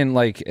figured like in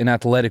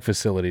athletic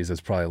facilities, it's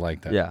probably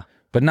like that. Yeah,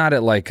 but not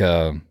at like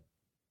a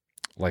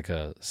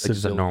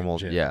just a normal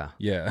gym. Yeah.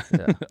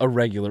 A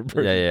like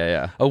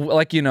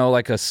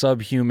a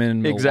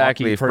subhuman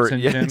exactly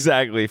person gym.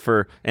 Exactly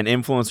for an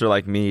influencer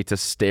like me to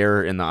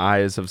stare in the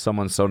eyes of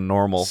someone so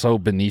normal, so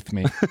beneath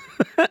me,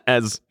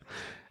 as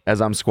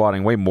I'm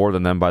squatting way more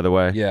than them, by the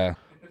way. Yeah.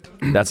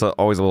 That's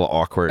always a little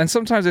awkward. And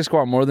sometimes they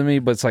squat more than me,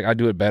 but it's like I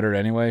do it better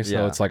anyway,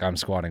 so it's like I'm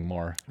squatting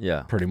more.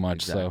 Yeah. Pretty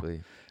much. Exactly.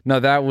 So no,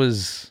 that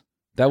was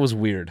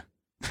weird.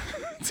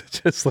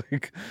 to just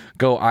like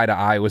go eye to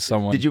eye with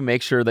someone. Did you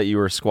make sure that you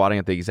were squatting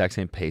at the exact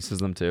same pace as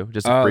them too,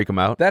 just to freak them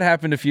out? That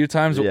happened a few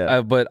times,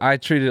 Yeah. but I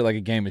treated it like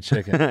a game of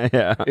chicken.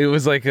 Yeah. It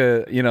was like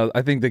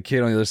I think the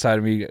kid on the other side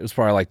of me was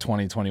probably like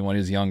 20, 21. He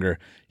was younger.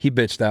 He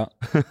bitched out.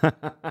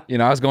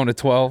 I was going to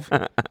 12,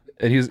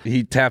 and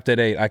he tapped at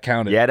 8. I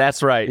counted. Yeah,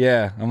 that's right.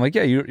 Yeah. I'm like,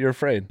 yeah, you're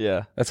afraid.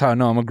 Yeah. That's how I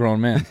know I'm a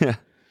grown man.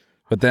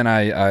 But then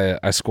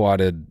I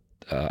squatted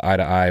eye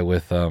to eye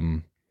with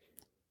some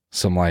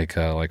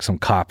some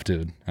cop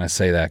dude. And I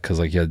say that because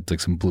like he had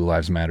like some Blue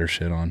Lives Matter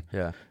shit on.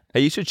 Yeah.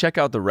 Hey, you should check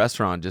out the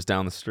restaurant just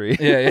down the street.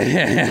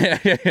 Yeah.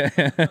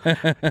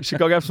 You should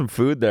go grab some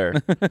food there.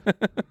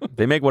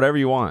 They make whatever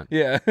you want.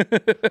 Yeah.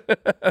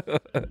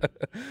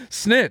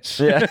 Snitch.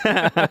 Yeah.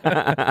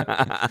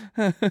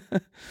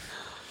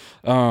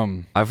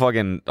 I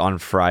fucking on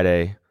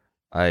Friday,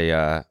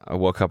 I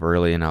woke up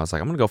early and I was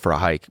like, I'm gonna go for a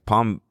hike.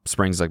 Palm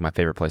Springs is like my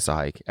favorite place to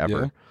hike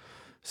ever. Yeah.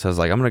 So I was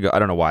like, I'm gonna go. I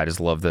don't know why. I just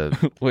love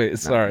the. Wait,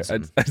 sorry.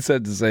 I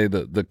said to say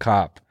the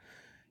cop,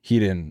 he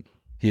didn't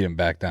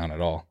back down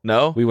at all.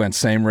 No, we went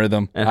same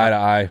rhythm, eye to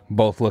eye,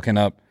 both looking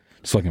up,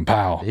 just looking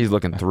pow. He's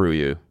looking through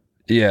you.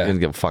 Yeah, he doesn't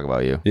give a fuck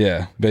about you.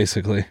 Yeah,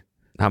 basically.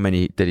 How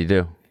many did he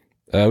do?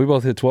 We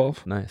both hit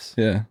 12. Nice.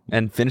 Yeah,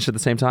 and finished at the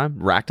same time.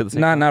 Racked at the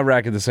same time. Not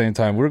rack at the same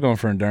time. We were going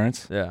for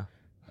endurance. Yeah.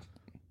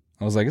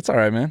 I was like, it's all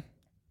right, man.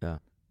 Yeah.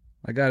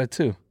 I got it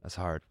too. That's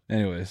hard.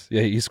 Anyways,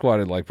 yeah, he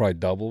squatted like probably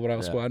double what I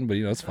was squatting, but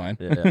it's fine.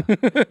 Yeah.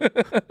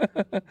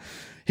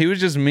 He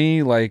was just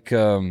me like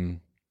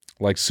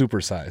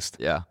supersized.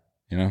 Yeah.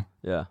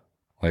 Yeah.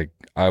 Like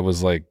I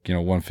was like,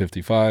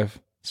 155,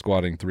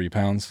 squatting 3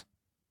 pounds.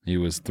 He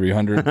was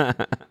 300,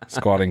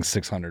 squatting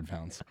 600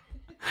 pounds.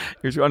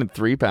 You're squatting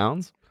 3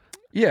 pounds?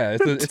 Yeah,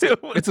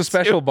 it's a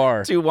special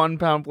bar. 2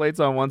 1-pound plates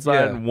on one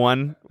side and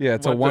one. Yeah,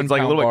 it's a 1 It's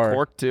like a little bar. bit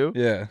corked too.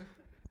 Yeah.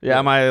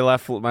 Yeah, my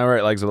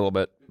right leg's a little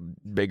bit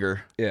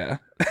bigger. Yeah.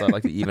 So I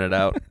like to even it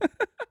out.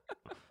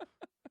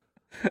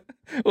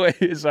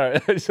 Wait, sorry.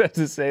 I just have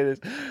to say this.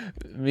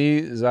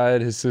 Me,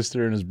 Zayed, his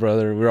sister, and his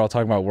brother, we were all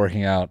talking about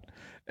working out.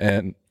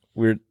 And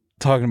we were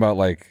talking about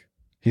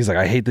he's like,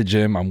 I hate the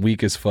gym. I'm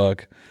weak as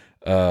fuck.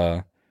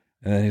 And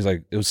then he's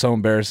like, it was so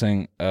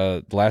embarrassing.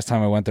 The last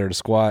time I went there to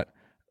squat,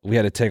 we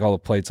had to take all the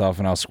plates off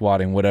and I was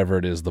squatting whatever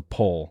it is, the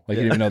pole. Like,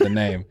 he didn't even know the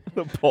name.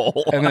 The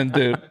pole. And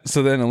then,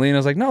 so then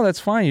Alina's like, no,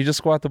 that's fine. You just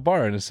squat the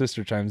bar. And his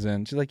sister chimes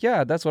in. She's like,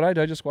 yeah, that's what I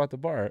do. I just squat the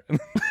bar.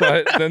 And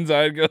then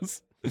Zayed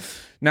goes,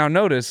 now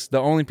notice, the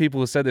only people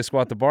who said they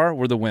squat the bar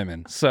were the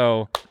women.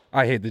 So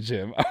I hate the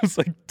gym. I was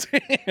like,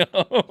 damn.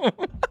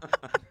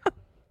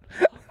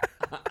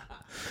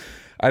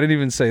 I didn't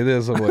even say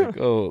this. I'm like,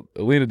 oh,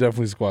 Alina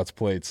definitely squats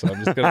plates. So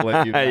I'm just going to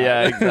let you.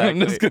 Yeah, exactly. I'm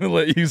just going to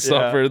let you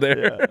suffer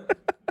there. Yeah.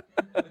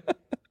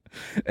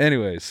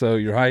 Anyway, so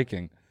you're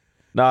hiking.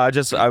 No,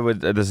 this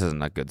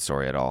isn't a good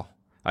story at all.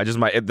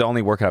 The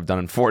only workout I've done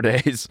in 4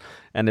 days,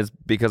 and it's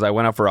because I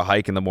went out for a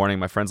hike in the morning.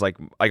 My friend's like,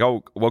 I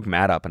woke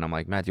Matt up, and I'm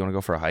like, Matt, do you want to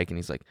go for a hike? And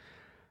he's like,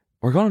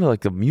 we're going to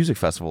like the music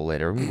festival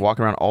later. We're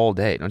walking around all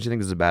day. Don't you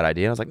think this is a bad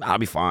idea? I was like, nah, I'll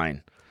be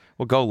fine.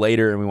 We'll go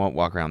later, and we won't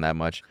walk around that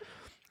much.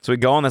 So we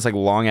go on this like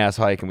long ass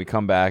hike, and we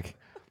come back,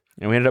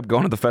 and we ended up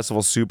going to the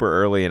festival super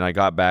early. And I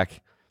got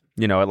back,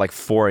 at like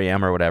 4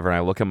 a.m. or whatever. And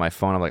I look at my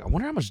phone. I'm like, I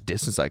wonder how much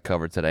distance I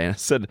covered today. And it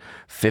said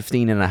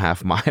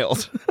 15.5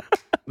 miles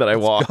that I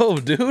walked. Go,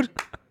 dude.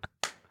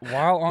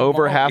 While on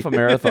over Molly. half a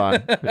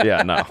marathon.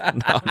 Yeah, no.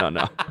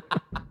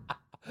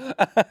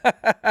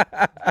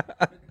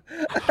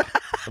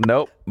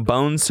 Nope,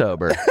 bone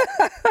sober.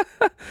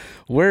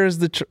 Where is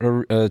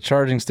the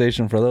charging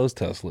station for those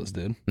Teslas,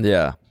 dude?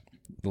 Yeah,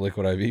 the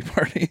Liquid IV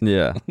party.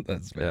 Yeah,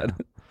 that's bad.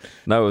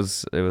 No, it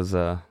was. I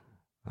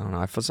don't know.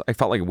 I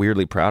felt like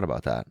weirdly proud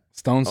about that.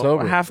 Stone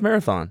sober, a half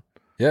marathon.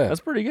 Yeah,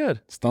 that's pretty good.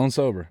 Stone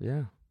sober.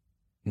 Yeah,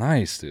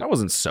 nice, dude. I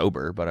wasn't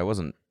sober, but I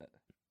wasn't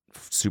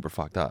super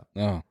fucked up.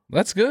 Oh,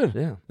 that's good.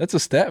 Yeah, that's a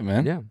step,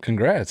 man. Yeah,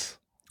 congrats.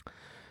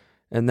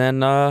 And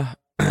then I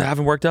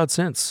haven't worked out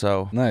since.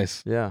 So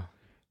nice. Yeah.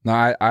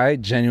 No, I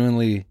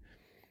genuinely,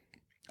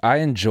 I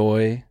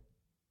enjoy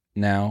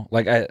now.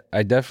 Like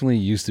I definitely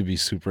used to be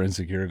super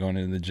insecure going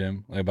into the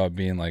gym, like about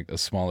being like a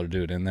smaller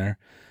dude in there.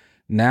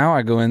 Now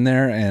I go in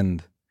there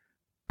and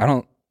I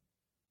don't.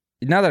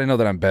 Now that I know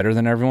that I'm better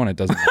than everyone, it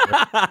doesn't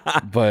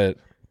matter. But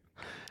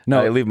no,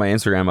 I leave my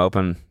Instagram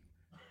open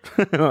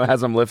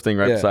as I'm lifting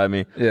right beside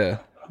me. Yeah,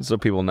 so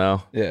people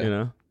know.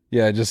 Yeah,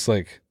 yeah. Just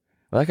like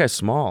that guy's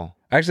small.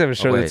 I actually have a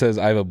shirt that says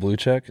 "I have a blue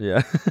check."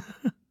 Yeah.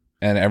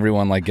 And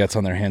everyone like gets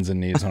on their hands and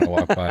knees when I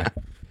walk by.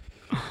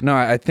 No,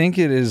 I think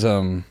it is.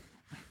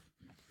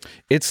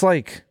 It's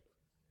like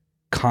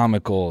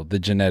comical, the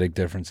genetic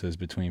differences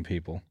between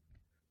people.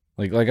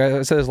 Like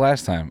I said this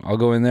last time, I'll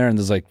go in there and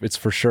there's like, it's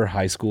for sure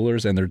high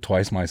schoolers and they're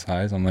twice my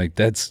size. I'm like,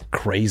 that's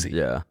crazy.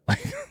 Yeah.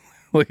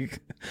 Like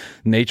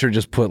nature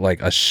just put like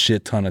a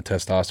shit ton of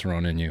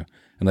testosterone in you,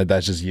 and like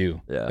that's just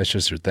you. Yeah. That's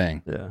just your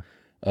thing.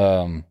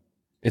 Yeah.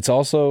 It's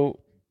also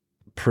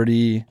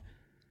pretty.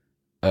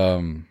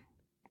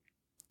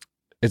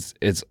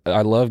 It's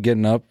I love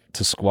getting up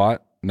to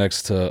squat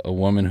next to a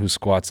woman who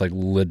squats like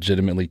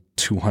legitimately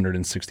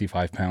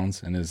 265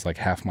 pounds and is like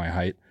half my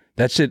height.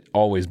 That shit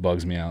always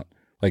bugs me out.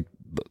 Like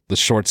the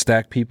short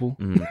stack people.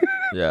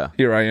 Yeah.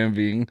 Here I am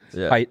being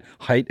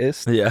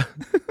heightist. Yeah.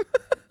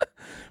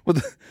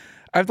 But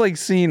I've like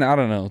seen, I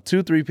don't know,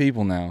 2-3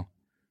 people now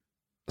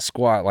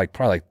squat like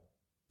probably like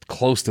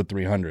close to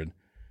 300.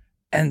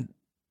 And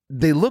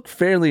they look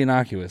fairly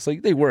innocuous.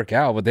 Like they work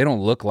out, but they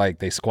don't look like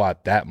they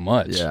squat that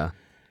much. Yeah.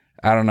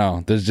 I don't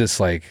know. There's just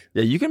like...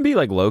 Yeah, you can be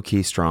like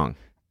low-key strong.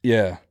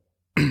 Yeah.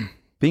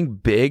 Being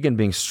big and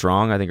being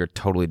strong, I think, are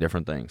totally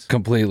different things.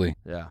 Completely.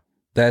 Yeah.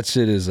 That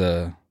shit is,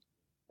 I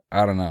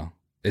don't know.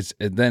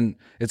 Then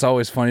it's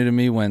always funny to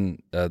me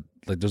when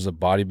like there's a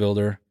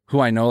bodybuilder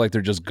who I know like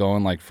they're just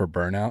going like for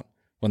burnout.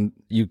 When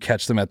you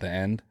catch them at the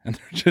end and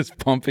they're just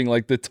pumping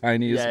like the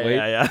tiniest weight.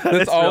 Yeah.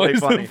 That's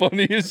always really the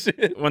funniest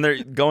shit. When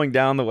they're going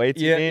down the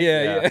weights.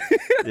 Yeah.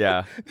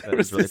 Yeah, that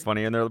was really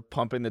funny. And they're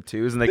pumping the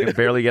twos and they can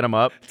barely get them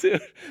up.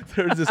 Dude,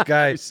 there's this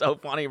guy. He's so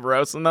funny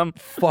roasting them.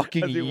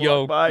 Fucking As he walked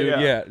yoked, by,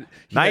 dude. Yeah.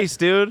 Nice,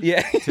 dude.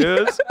 Yeah.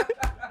 Twos.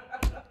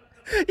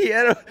 He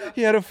had a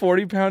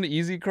 40-pound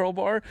easy curl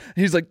bar.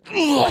 He's like,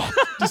 ugh,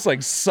 just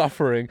like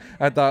suffering.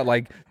 I thought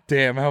like,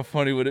 damn, how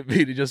funny would it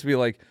be to just be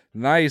like,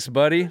 nice,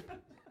 buddy.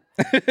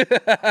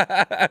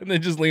 And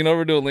then just lean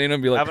over to Elena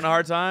and be like, Having a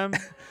hard time?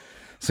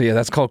 So yeah,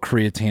 that's called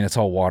creatine. It's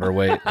all water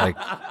weight. Like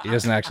he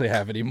doesn't actually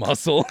have any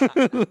muscle. He's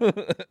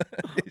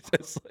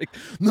just like,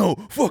 no,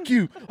 fuck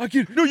you. I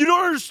can't. No, you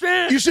don't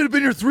understand. You should have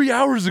been here 3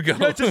 hours ago.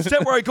 That's a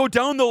step where I go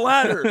down the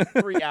ladder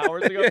 3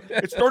 hours ago.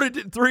 It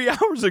started 3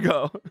 hours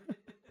ago.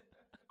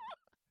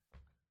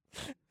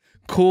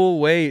 Cool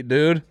weight,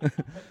 dude.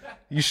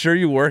 You sure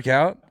you work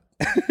out?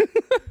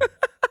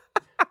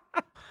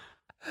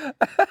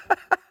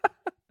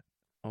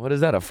 What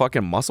is that? A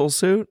fucking muscle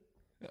suit?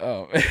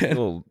 Oh man.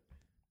 Little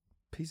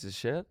piece of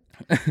shit.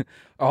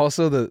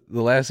 Also, the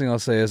last thing I'll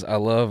say is I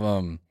love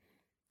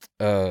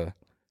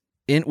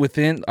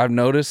within I've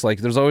noticed like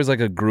there's always like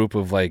a group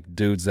of like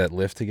dudes that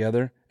live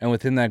together, and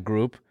within that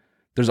group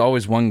there's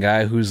always one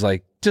guy who's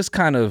like just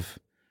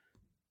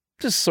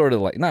sort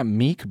of like not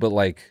meek, but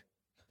like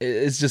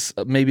it's just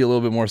maybe a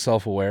little bit more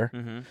self-aware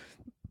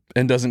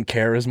and doesn't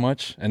care as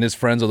much, and his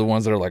friends are the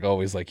ones that are like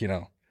always like, you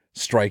know,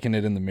 striking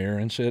it in the mirror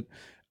and shit.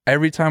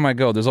 Every time I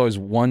go, there's always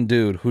one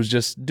dude who's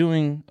just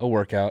doing a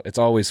workout. It's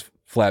always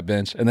flat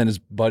bench, and then his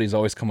buddies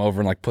always come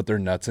over and like put their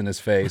nuts in his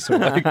face. Or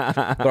like,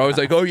 they're always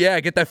like, "Oh yeah,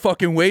 get that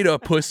fucking weight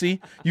up,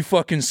 pussy. You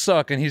fucking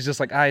suck." And he's just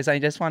like, "I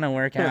just want to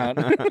work out."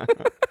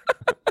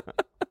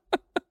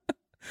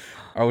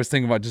 I always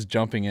think about just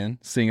jumping in,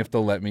 seeing if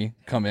they'll let me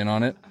come in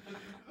on it.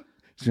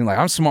 Being like,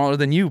 "I'm smaller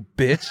than you,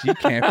 bitch. You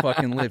can't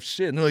fucking lift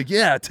shit." And they're like,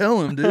 "Yeah,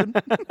 tell him, dude."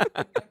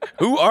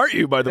 Who are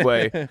you, by the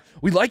way?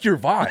 We like your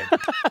vibe.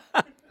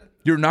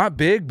 You're not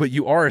big, but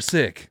you are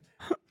sick.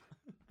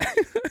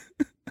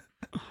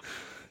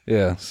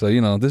 Yeah, so,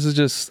 you know, this is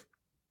just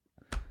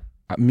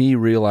me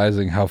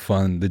realizing how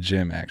fun the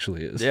gym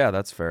actually is. Yeah,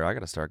 that's fair. I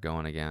got to start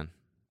going again.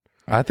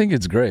 I think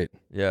it's great.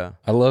 Yeah.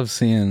 I love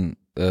seeing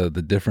the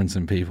difference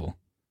in people.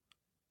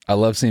 I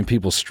love seeing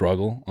people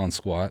struggle on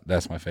squat.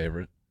 That's my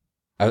favorite.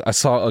 I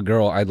saw a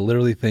girl, I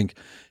literally think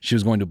she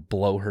was going to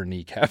blow her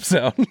kneecaps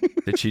out.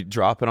 Did she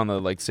drop it on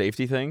the like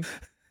safety thing?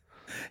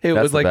 It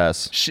That's was like the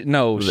best. She End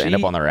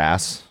up on their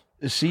ass.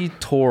 She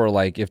tore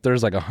like if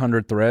there's like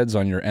 100 threads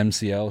on your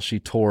MCL, she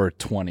tore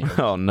 20.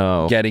 Oh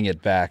no! Getting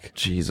it back.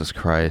 Jesus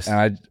Christ!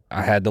 And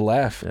I had to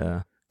laugh.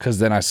 Yeah. Because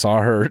then I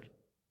saw her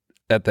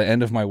at the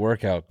end of my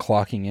workout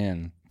clocking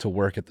in to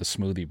work at the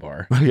smoothie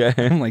bar. Okay.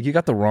 I'm like, you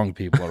got the wrong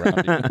people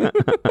around you.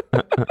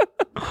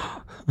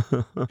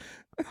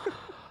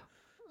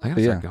 I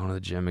gotta start going to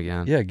the gym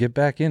again. Yeah, get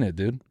back in it,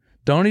 dude.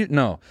 Don't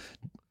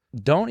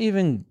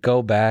even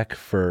go back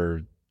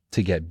to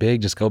get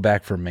big. Just go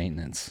back for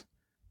maintenance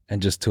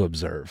and just to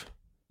observe.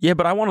 Yeah,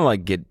 but I want to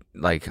like get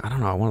like I don't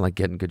know. I want to like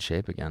get in good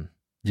shape again.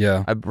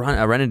 Yeah, I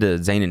ran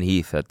into Zane and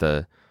Heath at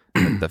the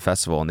the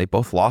festival, and they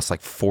both lost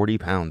like 40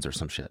 pounds or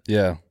some shit.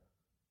 Yeah,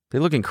 they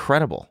look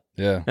incredible.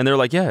 Yeah, and they're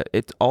like, yeah,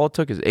 all it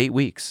took is 8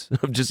 weeks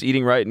of just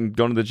eating right and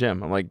going to the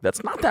gym. I'm like,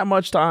 that's not that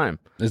much time.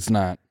 It's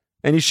not.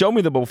 And he showed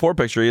me the before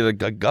picture. He had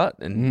a gut,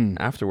 and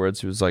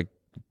afterwards he was like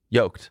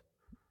yoked.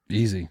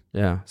 Easy.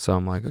 Yeah. So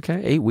I'm like,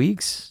 okay, 8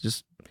 weeks,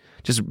 just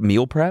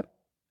meal prep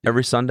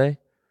every Sunday,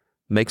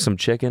 make some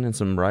chicken and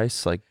some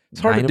rice. Like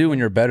it's hard to do when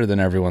you're better than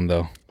everyone,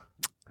 though.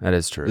 That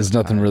is true. There's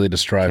nothing really to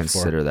strive for.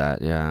 Consider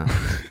that, yeah.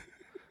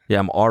 Yeah,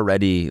 I'm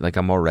already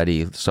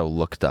so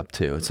looked up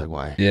to. It's like,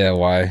 why? Yeah,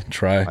 why?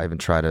 Try. I even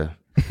try to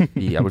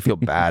eat. I would feel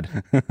bad.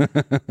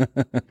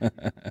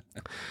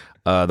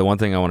 The one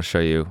thing I want to show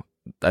you,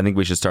 I think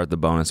we should start the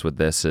bonus with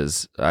this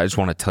is, I just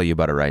want to tell you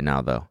about it right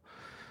now, though,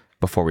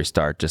 before we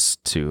start,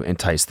 just to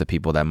entice the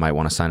people that might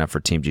want to sign up for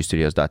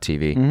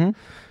TMGstudios.tv. Mm-hmm.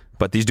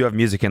 But these do have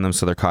music in them,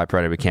 so they're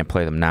copyrighted. We can't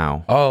play them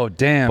now. Oh,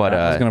 damn. But,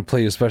 I was going to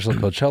play you a special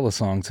Coachella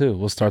song, too.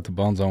 We'll start the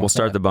bones on with that. We'll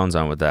start the bones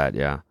on with that,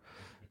 yeah.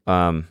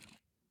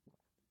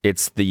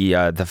 It's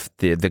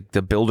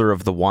the builder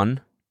of the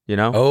One, you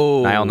know?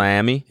 Oh. Niall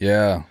Niami.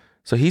 Yeah.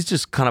 So he's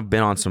just kind of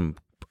been on some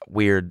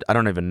weird. I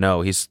don't even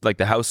know. He's like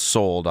the house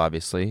sold,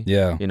 obviously.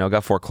 Yeah. You know,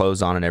 got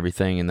foreclosed on and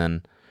everything, and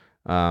then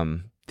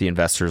the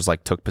investors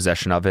like took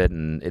possession of it,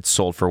 and it's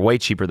sold for way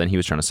cheaper than he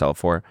was trying to sell it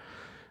for.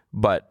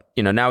 But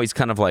you know, now he's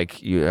kind of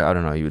like I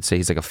don't know. You would say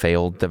he's like a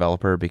failed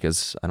developer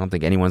because I don't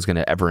think anyone's going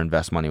to ever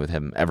invest money with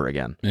him ever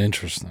again.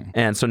 Interesting.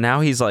 And so now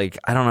he's like,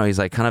 I don't know. He's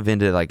like kind of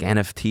into like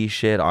NFT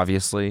shit,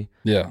 obviously.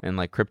 Yeah. And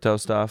like crypto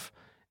stuff.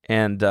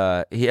 And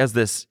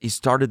he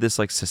started this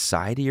like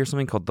society or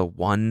something called The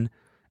One.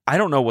 I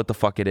don't know what the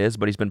fuck it is,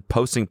 but he's been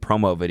posting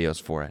promo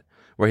videos for it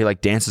where he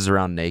like dances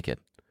around naked.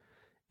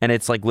 And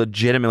it's like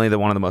legitimately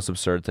one of the most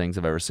absurd things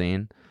I've ever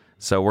seen.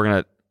 So we're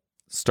going to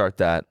start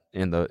that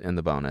in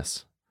the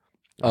bonus.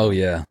 Oh,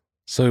 yeah.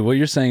 So what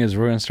you're saying is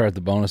we're going to start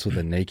the bonus with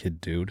a naked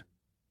dude?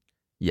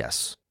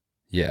 Yes.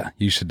 Yeah,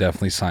 you should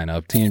definitely sign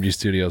up.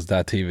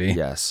 TMGstudios.tv.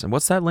 Yes. And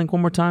what's that link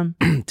one more time?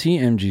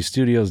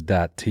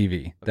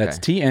 TMGstudios.tv. That's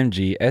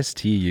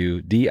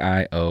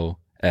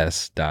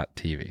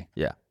TMGstudios.tv.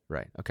 Yeah,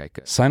 right. Okay,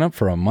 good. Sign up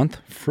for a month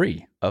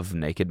free. Of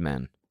naked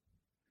men.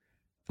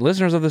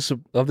 Listeners of this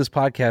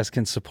podcast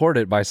can support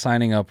it by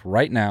signing up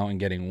right now and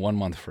getting 1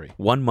 month free.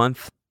 1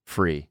 month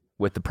free.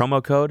 With the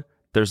promo code,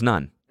 there's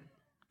none.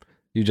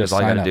 You just all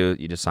sign you gotta up.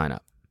 do, you just sign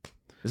up.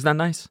 Isn't that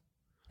nice?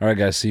 All right,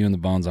 guys. See you in the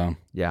Bone Zone.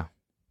 Yeah.